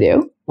 Sometimes I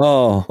do.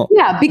 Oh,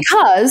 yeah,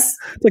 because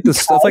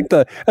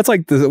that's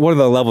like one of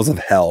the levels of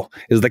hell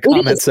is the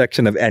comment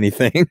section of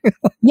anything.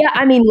 Yeah,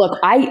 look,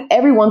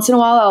 every once in a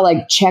while I'll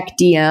like check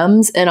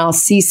DMs and I'll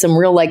see some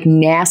real like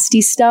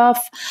nasty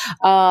stuff.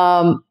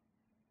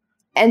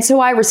 And so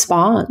I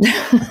respond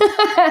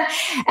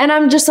and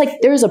I'm just like,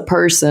 there's a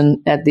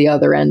person at the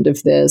other end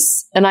of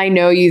this. And I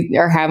know you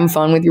are having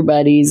fun with your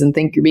buddies and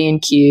think you're being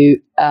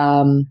cute.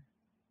 But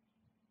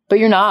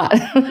you're not.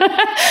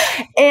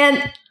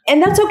 And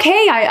that's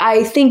okay.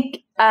 I think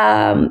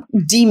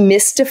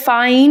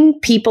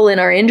demystifying people in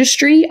our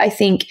industry, I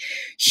think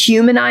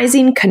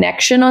humanizing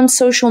connection on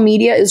social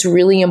media is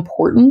really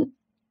important.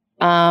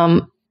 I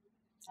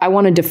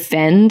want to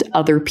defend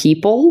other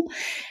people.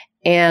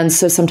 And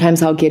so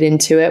sometimes I'll get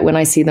into it when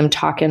I see them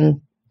talking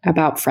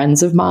about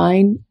friends of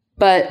mine.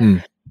 But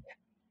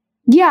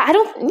Yeah, I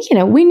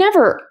don't, we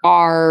never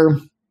are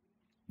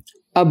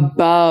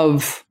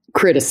above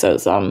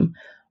criticism.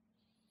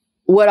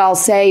 What I'll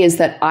say is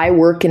that I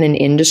work in an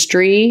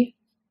industry,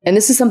 and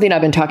this is something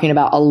I've been talking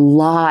about a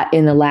lot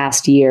in the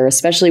last year,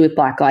 especially with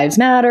Black Lives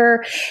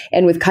Matter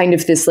and with kind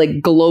of this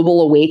like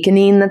global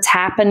awakening that's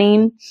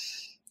happening.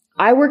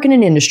 I work in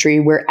an industry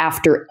where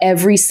after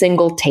every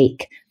single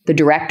take, the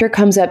director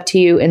comes up to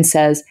you and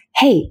says,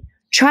 hey,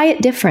 try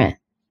it different.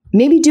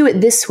 Maybe do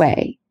it this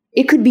way.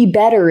 It could be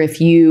better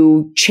if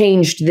you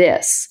changed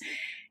this.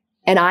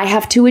 And I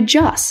have to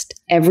adjust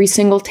every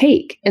single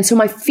take. And so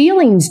my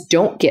feelings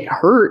don't get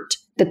hurt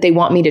that they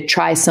want me to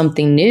try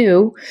something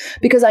new,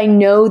 because I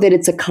know that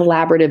it's a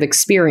collaborative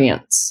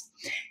experience.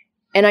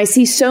 And I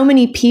see so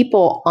many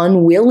people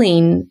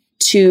unwilling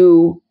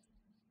to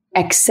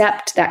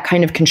accept that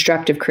kind of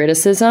constructive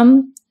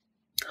criticism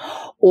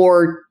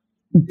or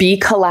be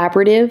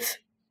collaborative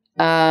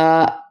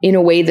in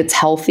a way that's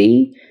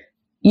healthy.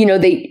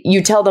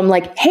 You tell them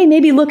like, hey,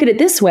 maybe look at it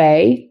this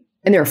way,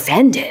 and they're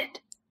offended.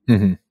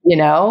 Mm-hmm.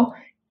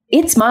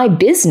 It's my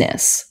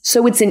business.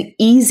 So it's an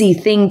easy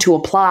thing to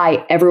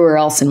apply everywhere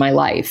else in my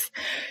life.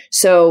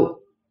 So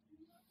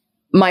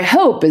my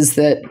hope is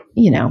that,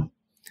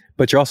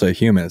 But you're also a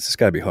human. It's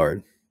got to be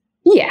hard.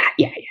 Yeah.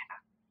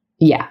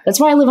 That's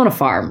why I live on a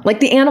farm. Like,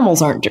 the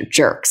animals aren't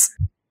jerks.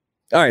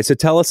 All right. So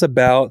tell us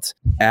about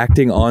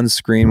acting on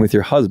screen with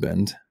your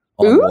husband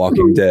on Ooh.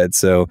 Walking Dead.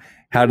 So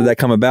how did that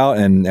come about,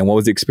 and what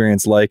was the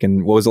experience like,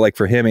 and what was it like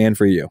for him and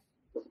for you?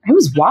 It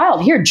was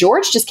wild. Here,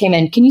 George just came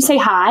in. Can you say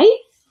hi?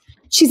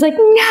 She's like,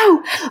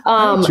 no.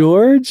 Hi,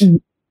 George.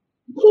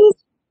 Please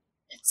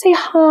say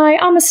hi.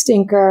 I'm a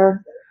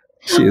stinker.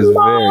 She is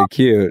very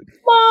cute.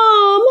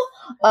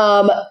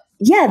 Mom.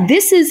 Yeah,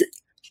 this is,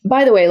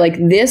 by the way, like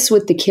this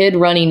with the kid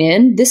running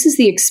in, this is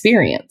the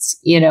experience.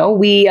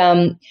 We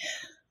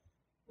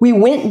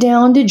went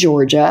down to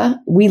Georgia.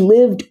 We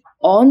lived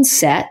on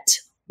set.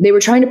 They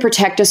were trying to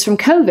protect us from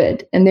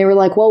COVID. And they were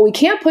like, well, we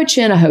can't put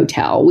you in a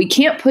hotel. We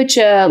can't put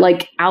you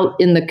like out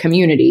in the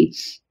community.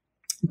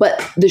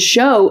 But the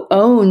show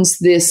owns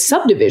this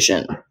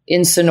subdivision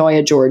in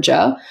Sonoya,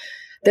 Georgia,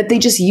 that they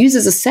just use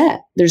as a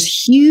set. There's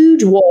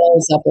huge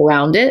walls up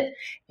around it.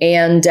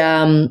 And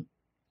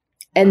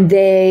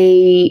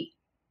they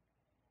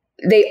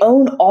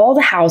own all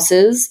the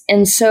houses.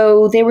 And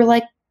so they were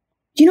like,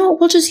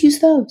 we'll just use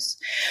those.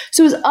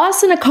 So it was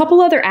us and a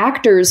couple other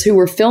actors who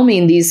were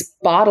filming these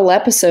bottle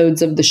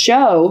episodes of the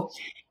show.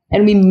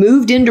 And we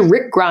moved into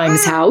Rick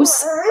Grimes'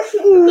 house.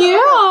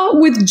 Yeah,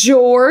 with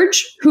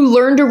George, who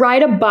learned to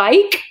ride a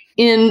bike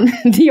in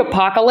the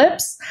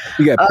apocalypse.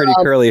 You got pretty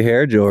curly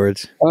hair,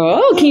 George.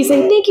 Oh, can you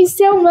say thank you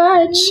so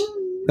much?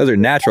 Those are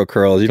natural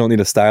curls. You don't need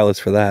a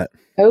stylist for that.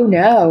 Oh,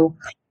 no.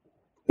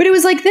 But it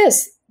was like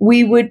this.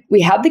 We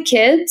had the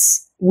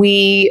kids.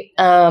 We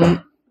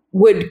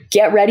would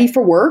get ready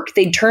for work.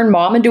 They'd turn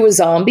mom into a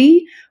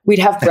zombie. We'd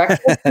have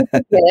breakfast with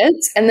the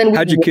kids. And then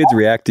how'd your kids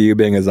react to you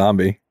being a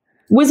zombie?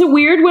 Was it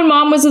weird when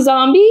mom was a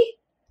zombie?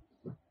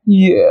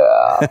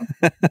 Yeah.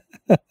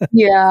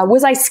 Yeah.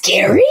 Was I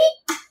scary?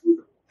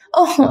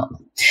 Oh,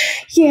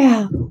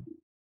 yeah.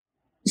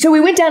 So we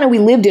went down and we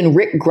lived in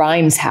Rick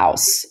Grimes'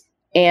 house.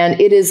 And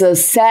it is a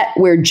set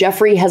where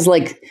Jeffrey has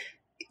like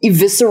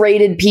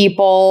eviscerated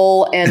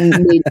people and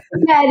made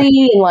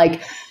spaghetti and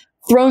like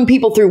thrown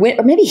people through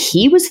or maybe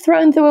he was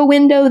thrown through a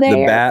window there.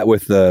 The bat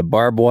with the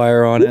barbed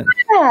wire on it.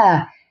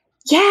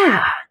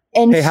 Yeah.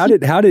 And hey, how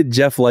did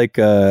Jeff like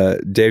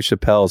Dave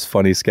Chappelle's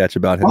funny sketch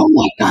about him? Oh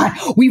my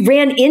God. We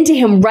ran into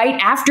him right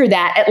after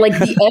that at like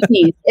the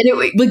Emmys.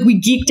 And we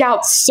geeked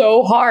out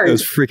so hard. It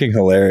was freaking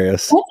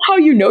hilarious. That's how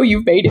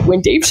you've made it,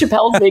 when Dave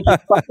Chappelle's making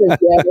fun of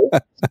you.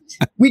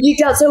 We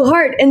geeked out so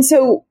hard. And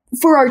so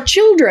for our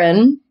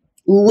children,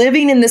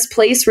 living in this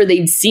place where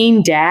they'd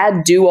seen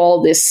dad do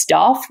all this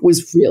stuff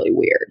was really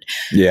weird.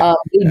 Yeah.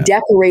 They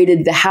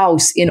decorated the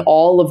house in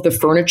all of the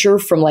furniture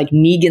from like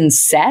Negan's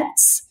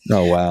sets.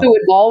 Oh, wow. So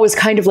it all was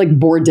kind of like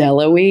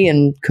bordello-y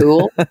and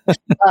cool.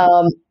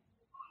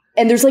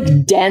 And there's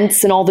like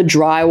dents in all the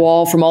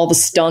drywall from all the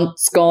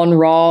stunts gone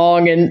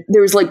wrong. And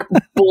there's like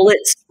bullet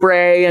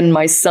spray in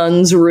my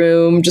son's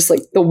room, just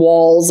like the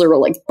walls are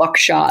like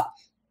buckshot.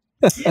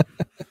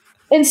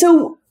 And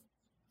so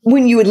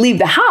when you would leave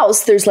the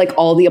house, there's like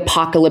all the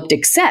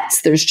apocalyptic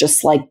sets. There's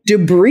just like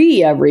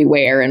debris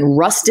everywhere and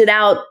rusted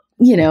out,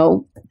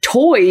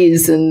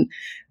 toys and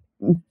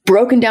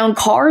broken down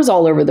cars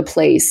all over the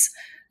place.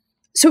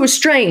 So it was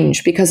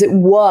strange because it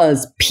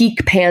was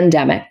peak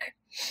pandemic.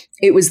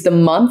 It was the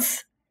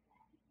month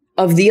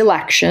of the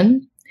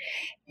election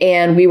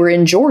and we were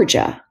in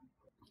Georgia.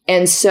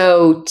 And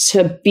so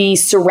to be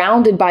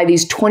surrounded by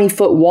these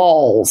 20-foot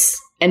walls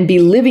and be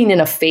living in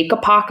a fake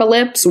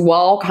apocalypse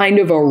while kind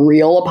of a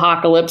real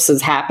apocalypse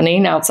is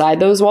happening outside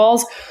those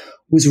walls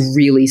was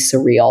really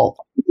surreal.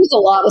 There's a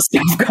lot of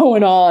stuff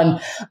going on.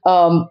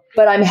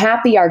 But I'm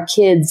happy our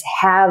kids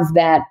have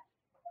that.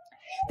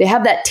 They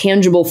have that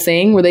tangible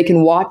thing where they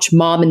can watch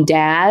mom and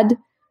dad.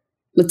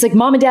 It's like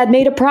mom and dad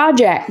made a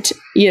project,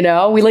 we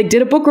like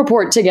did a book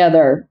report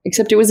together,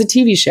 except it was a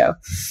TV show.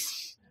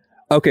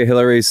 Okay,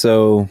 Hilarie.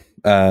 So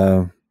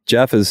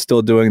Jeff is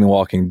still doing The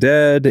Walking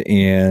Dead,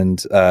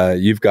 and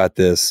you've got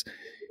this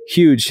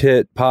huge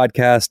hit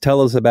podcast.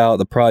 Tell us about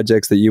the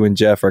projects that you and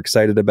Jeff are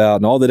excited about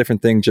and all the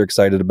different things you're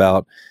excited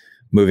about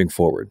moving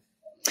forward.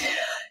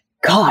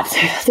 God,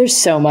 there's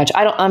so much.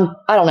 I don't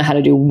know how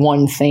to do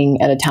one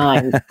thing at a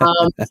time.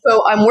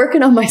 So I'm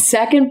working on my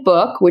second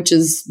book, which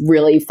is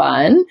really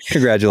fun.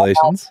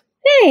 Congratulations.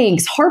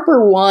 Thanks.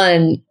 Harper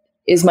One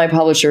is my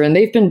publisher, and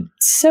they've been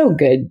so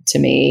good to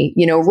me.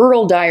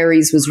 Rural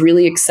Diaries was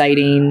really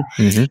exciting.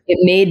 Mm-hmm. It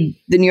made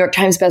the New York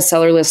Times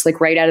bestseller list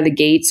like right out of the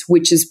gates,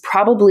 which is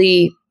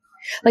probably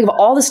like of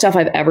all the stuff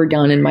I've ever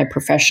done in my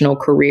professional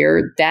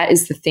career, that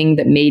is the thing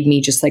that made me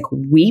just like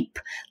weep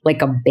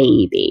like a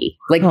baby.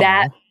 Like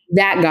that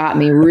got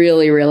me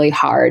really, really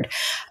hard.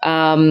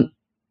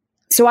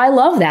 So I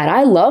love that.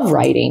 I love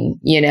writing,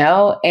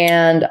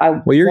 and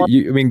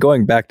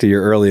going back to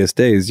your earliest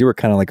days, you were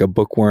kind of like a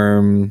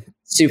bookworm,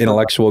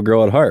 intellectual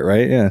girl at heart,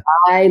 right? Yeah.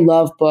 I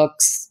love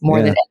books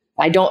more than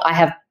I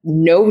have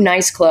no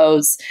nice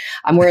clothes.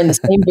 I'm wearing the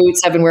same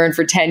boots I've been wearing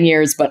for 10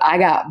 years, but I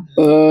got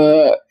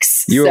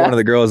books. You were one of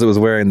the girls that was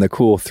wearing the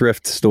cool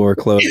thrift store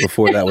clothes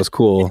before that was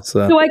cool.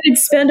 So I could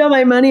spend all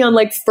my money on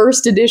like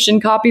first edition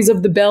copies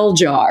of the Bell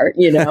Jar,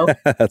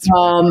 That's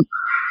right.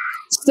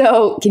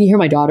 So can you hear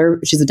my daughter?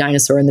 She's a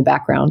dinosaur in the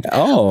background.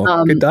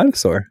 Oh, good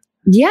dinosaur.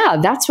 Yeah,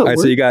 that's what. All right,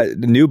 so you got a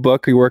new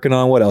book you're working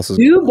on. What else is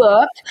new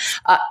book?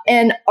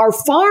 And our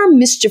farm,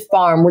 Mischief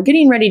Farm, we're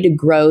getting ready to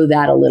grow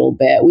that a little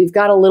bit. We've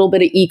got a little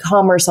bit of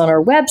e-commerce on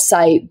our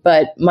website,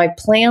 but my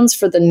plans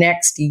for the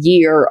next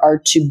year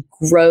are to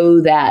grow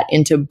that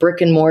into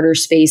brick and mortar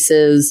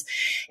spaces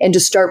and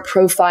to start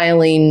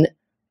profiling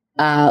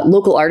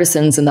local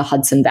artisans in the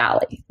Hudson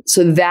Valley.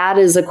 So that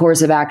is a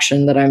course of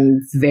action that I'm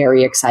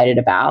very excited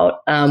about.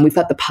 We've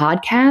got the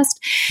podcast.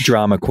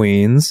 Drama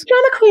Queens.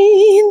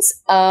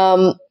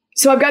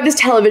 So I've got this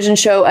television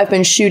show I've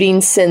been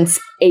shooting since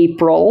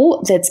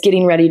April that's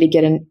getting ready to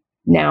get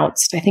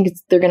announced. I think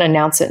they're going to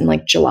announce it in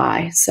like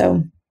July.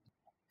 So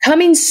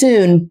coming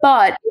soon,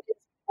 but it's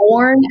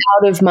born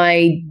out of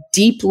my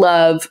deep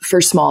love for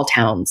small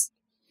towns.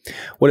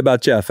 What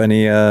about Jeff?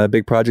 Any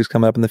big projects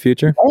coming up in the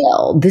future?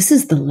 Well, this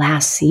is the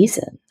last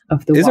season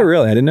of The Is it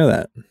really? I didn't know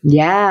that.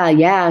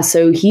 Yeah.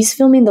 So he's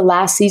filming the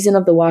last season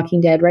of The Walking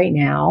Dead right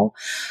now.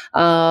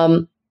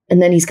 And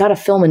then he's got to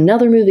film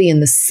another movie in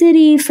the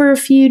city for a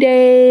few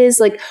days.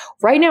 Like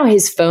right now,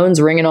 his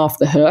phone's ringing off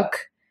the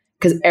hook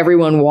because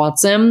everyone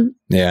wants him.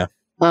 Yeah.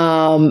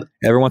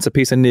 Everyone wants a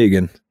piece of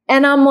Negan.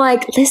 And I'm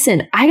like,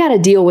 listen, I got to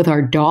deal with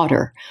our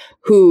daughter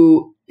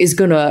who is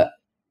going to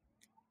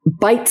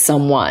bite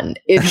someone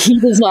if he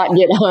does not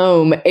get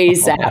home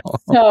ASAP.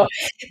 So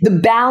the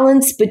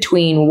balance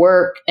between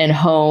work and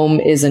home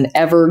is an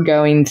ever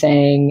going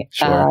thing.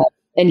 Sure.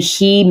 And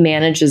he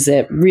manages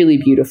it really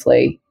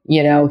beautifully.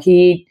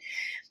 He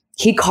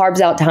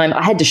carves out time.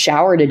 I had to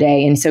shower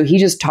today. And so he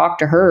just talked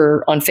to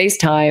her on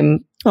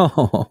FaceTime.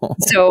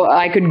 So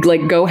I could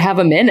like go have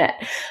a minute.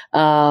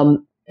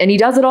 And he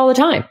does it all the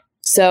time.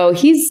 So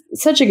he's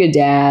such a good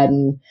dad.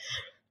 And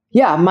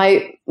yeah,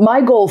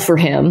 my goal for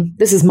him,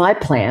 this is my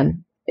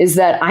plan, is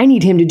that I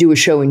need him to do a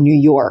show in New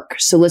York.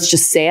 So let's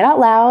just say it out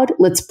loud.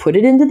 Let's put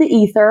it into the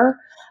ether.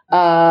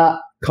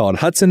 Called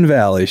Hudson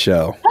Valley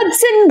Show.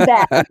 Hudson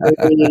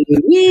Valley.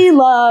 We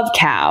love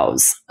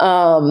cows.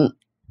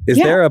 Is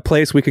there a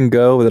place we can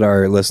go that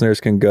our listeners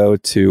can go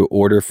to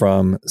order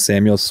from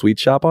Samuel's Sweet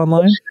Shop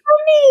online?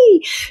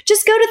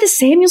 Just go to the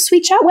Samuel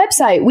Sweet Shop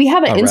website. We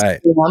have an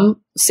Instagram,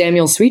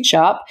 Samuel Sweet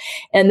Shop,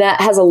 and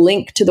that has a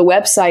link to the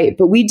website,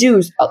 but we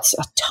do a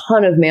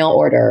ton of mail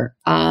order.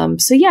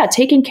 So yeah,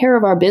 taking care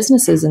of our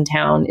businesses in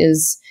town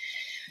is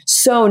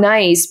so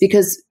nice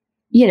because,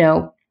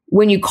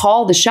 when you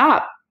call the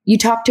shop, you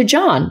talk to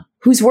John,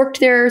 who's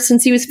worked there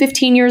since he was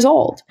 15 years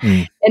old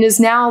and is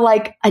now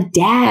like a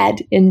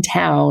dad in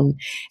town.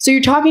 So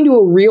you're talking to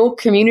a real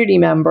community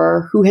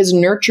member who has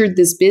nurtured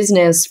this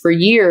business for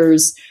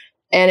years,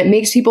 and it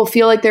makes people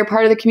feel like they're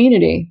part of the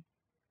community.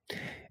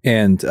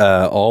 And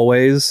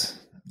always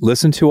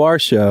listen to our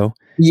show.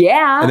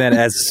 Yeah. And then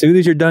as soon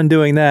as you're done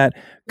doing that,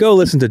 go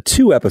listen to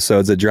 2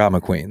 episodes of Drama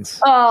Queens.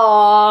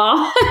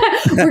 Oh,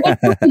 we're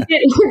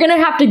going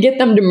to have to get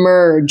them to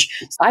merge.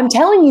 I'm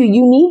telling you,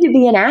 you need to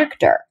be an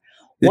actor.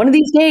 One of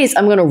these days,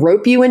 I'm going to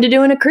rope you into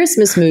doing a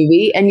Christmas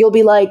movie, and you'll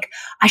be like,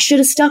 I should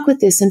have stuck with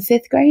this in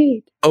 5th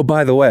grade. Oh,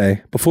 by the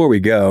way, before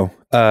we go,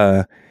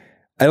 I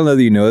don't know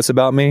that you know this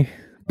about me,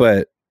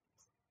 but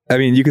I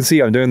mean, you can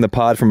see I'm doing the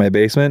pod from my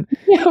basement.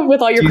 Yeah, with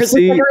all your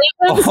Christmas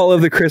decorations. All of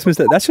the Christmas.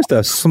 That's just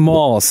a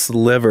small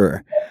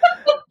sliver.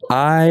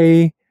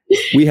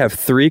 We have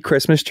 3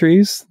 Christmas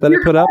trees that I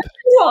put up.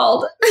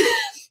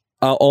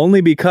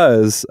 Only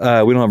because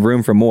we don't have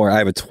room for more. I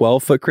have a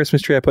 12-foot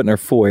Christmas tree I put in our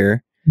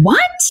foyer.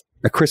 What?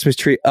 A Christmas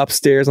tree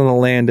upstairs on the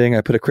landing.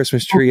 I put a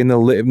Christmas tree in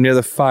near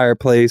the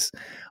fireplace.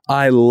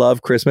 I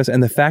love Christmas,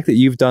 and the fact that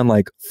you've done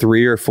like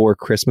 3 or 4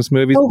 Christmas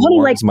movies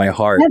warms my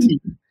heart.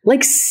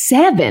 Like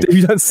 7. Have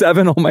you done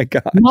 7? Oh my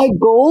God. My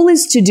goal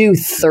is to do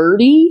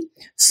 30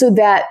 so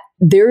that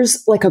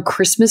there's like a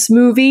Christmas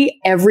movie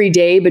every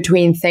day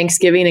between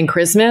Thanksgiving and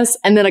Christmas,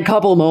 and then a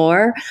couple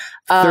more.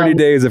 30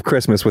 days of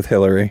Christmas with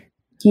Hilarie.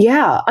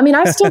 Yeah. I mean,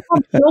 I still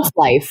have shelf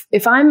life.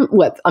 If I'm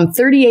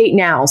 38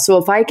 now. So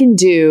if I can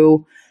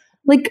do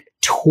like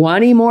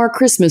 20 more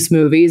Christmas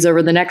movies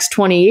over the next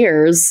 20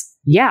 years,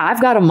 yeah,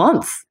 I've got a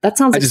month. That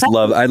sounds exciting.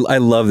 I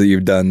love that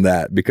you've done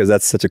that, because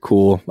that's such a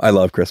cool, I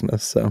love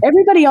Christmas. So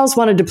everybody else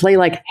wanted to play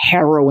like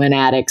heroin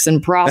addicts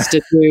and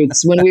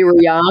prostitutes when we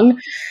were young.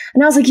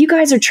 And I was like, you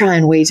guys are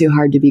trying way too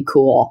hard to be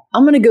cool.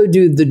 I'm going to go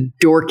do the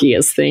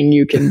dorkiest thing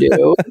you can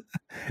do.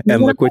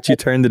 And look what you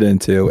turned it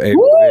into, a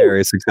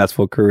very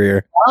successful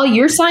career. Well,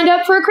 you're signed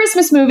up for a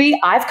Christmas movie.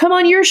 I've come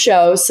on your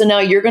show, so now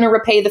you're going to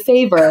repay the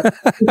favor.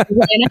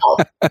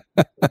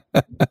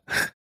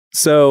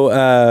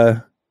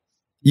 So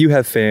you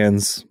have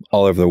fans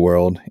all over the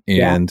world,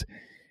 and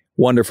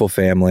wonderful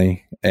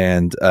family.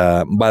 And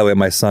by the way,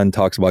 my son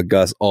talks about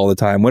Gus all the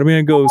time. When are we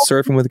going to go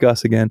surfing with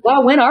Gus again?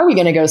 Well, when are we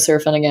going to go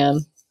surfing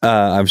again?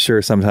 I'm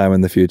sure sometime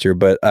in the future.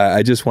 But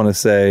I just want to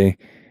say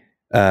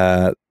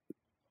there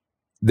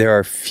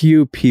are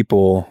few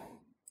people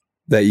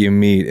that you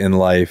meet in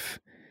life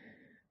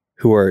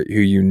who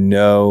you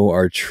know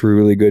are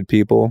truly good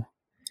people.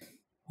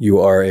 You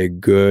are a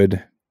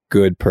good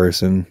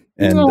person,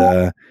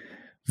 and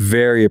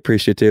very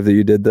appreciative that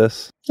you did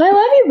this. I love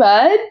you,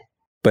 bud.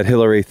 But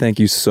Hilarie, thank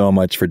you so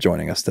much for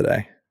joining us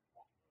today.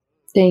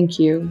 Thank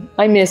you.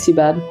 I miss you,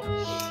 bud.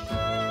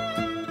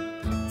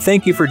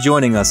 Thank you for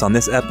joining us on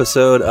this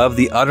episode of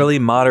the Utterly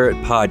Moderate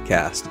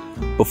Podcast.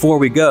 Before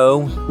we go,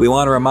 we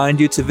want to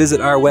remind you to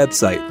visit our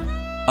website,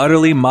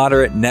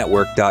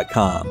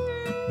 utterlymoderatenetwork.com.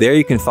 There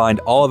you can find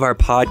all of our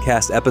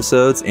podcast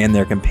episodes and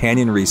their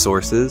companion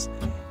resources,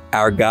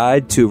 our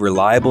guide to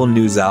reliable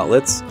news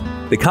outlets,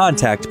 the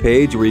contact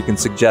page where you can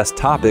suggest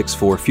topics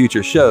for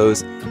future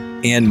shows,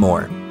 and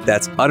more.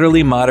 That's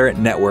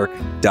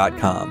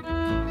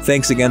utterlymoderatenetwork.com.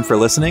 Thanks again for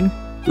listening.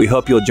 We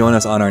hope you'll join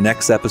us on our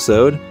next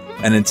episode.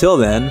 And until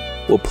then,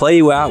 we'll play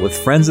you out with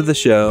friends of the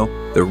show,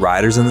 the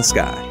Riders in the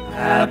Sky.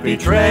 Happy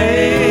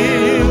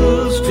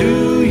trails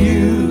to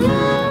you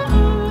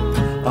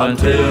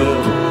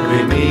until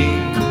we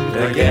meet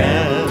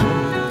again.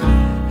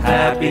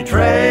 Happy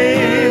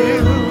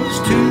trails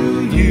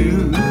to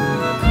you.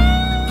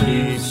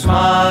 Keep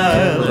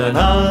smiling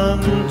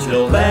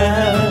until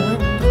then.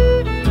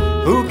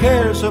 Who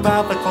cares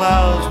about the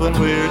clouds when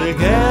we're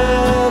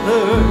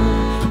together?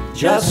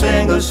 Just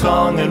sing a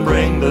song and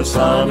bring the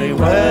sunny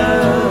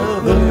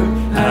weather.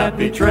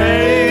 Happy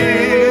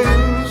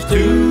trails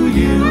to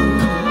you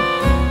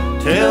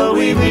till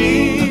we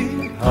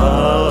meet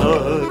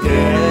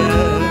again.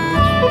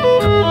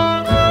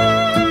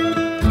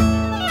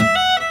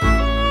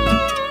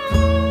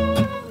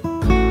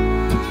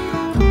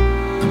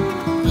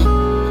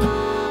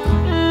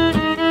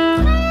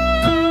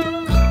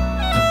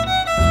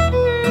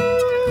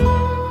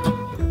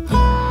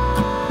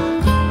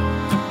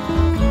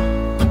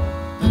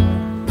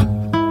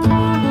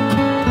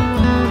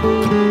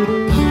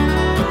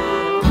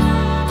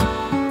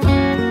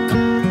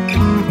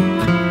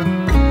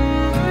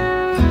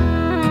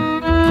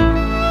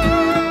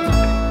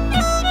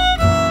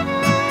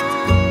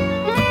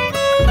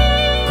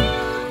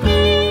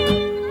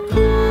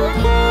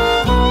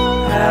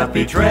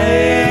 Happy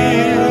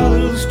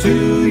trails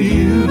to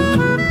you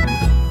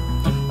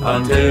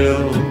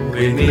until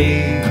we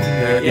meet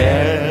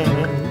again.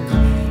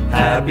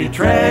 Happy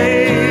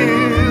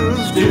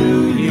trails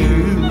to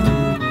you.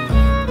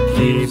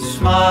 Keep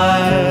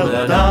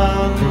smiling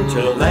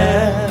until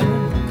then.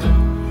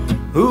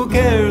 Who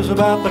cares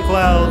about the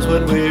clouds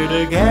when we're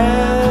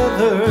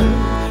together?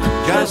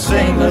 Just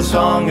sing the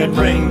song and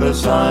bring the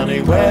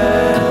sunny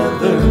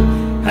weather.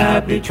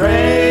 Happy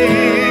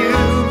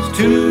trails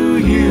to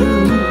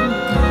you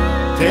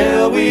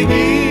till we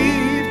meet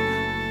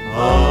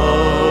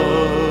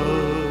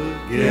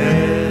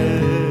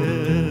again.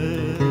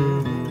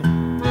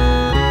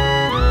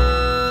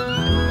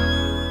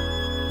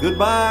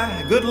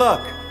 Goodbye, good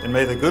luck, and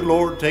may the good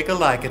Lord take a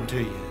liking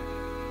to you.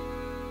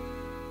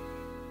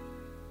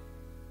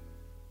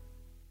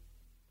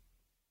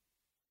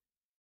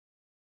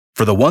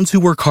 For the ones who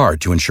work hard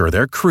to ensure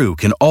their crew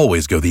can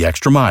always go the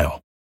extra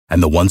mile,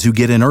 and the ones who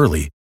get in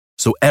early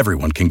so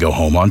everyone can go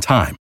home on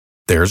time,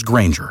 there's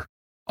Grainger,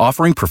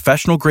 offering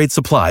professional-grade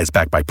supplies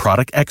backed by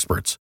product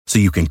experts so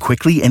you can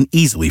quickly and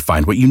easily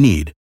find what you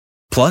need.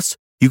 Plus,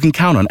 you can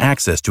count on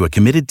access to a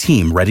committed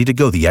team ready to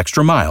go the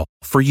extra mile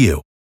for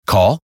you.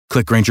 Call,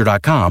 click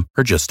Grainger.com,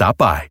 or just stop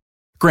by.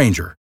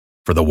 Grainger,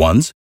 for the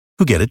ones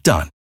who get it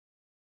done.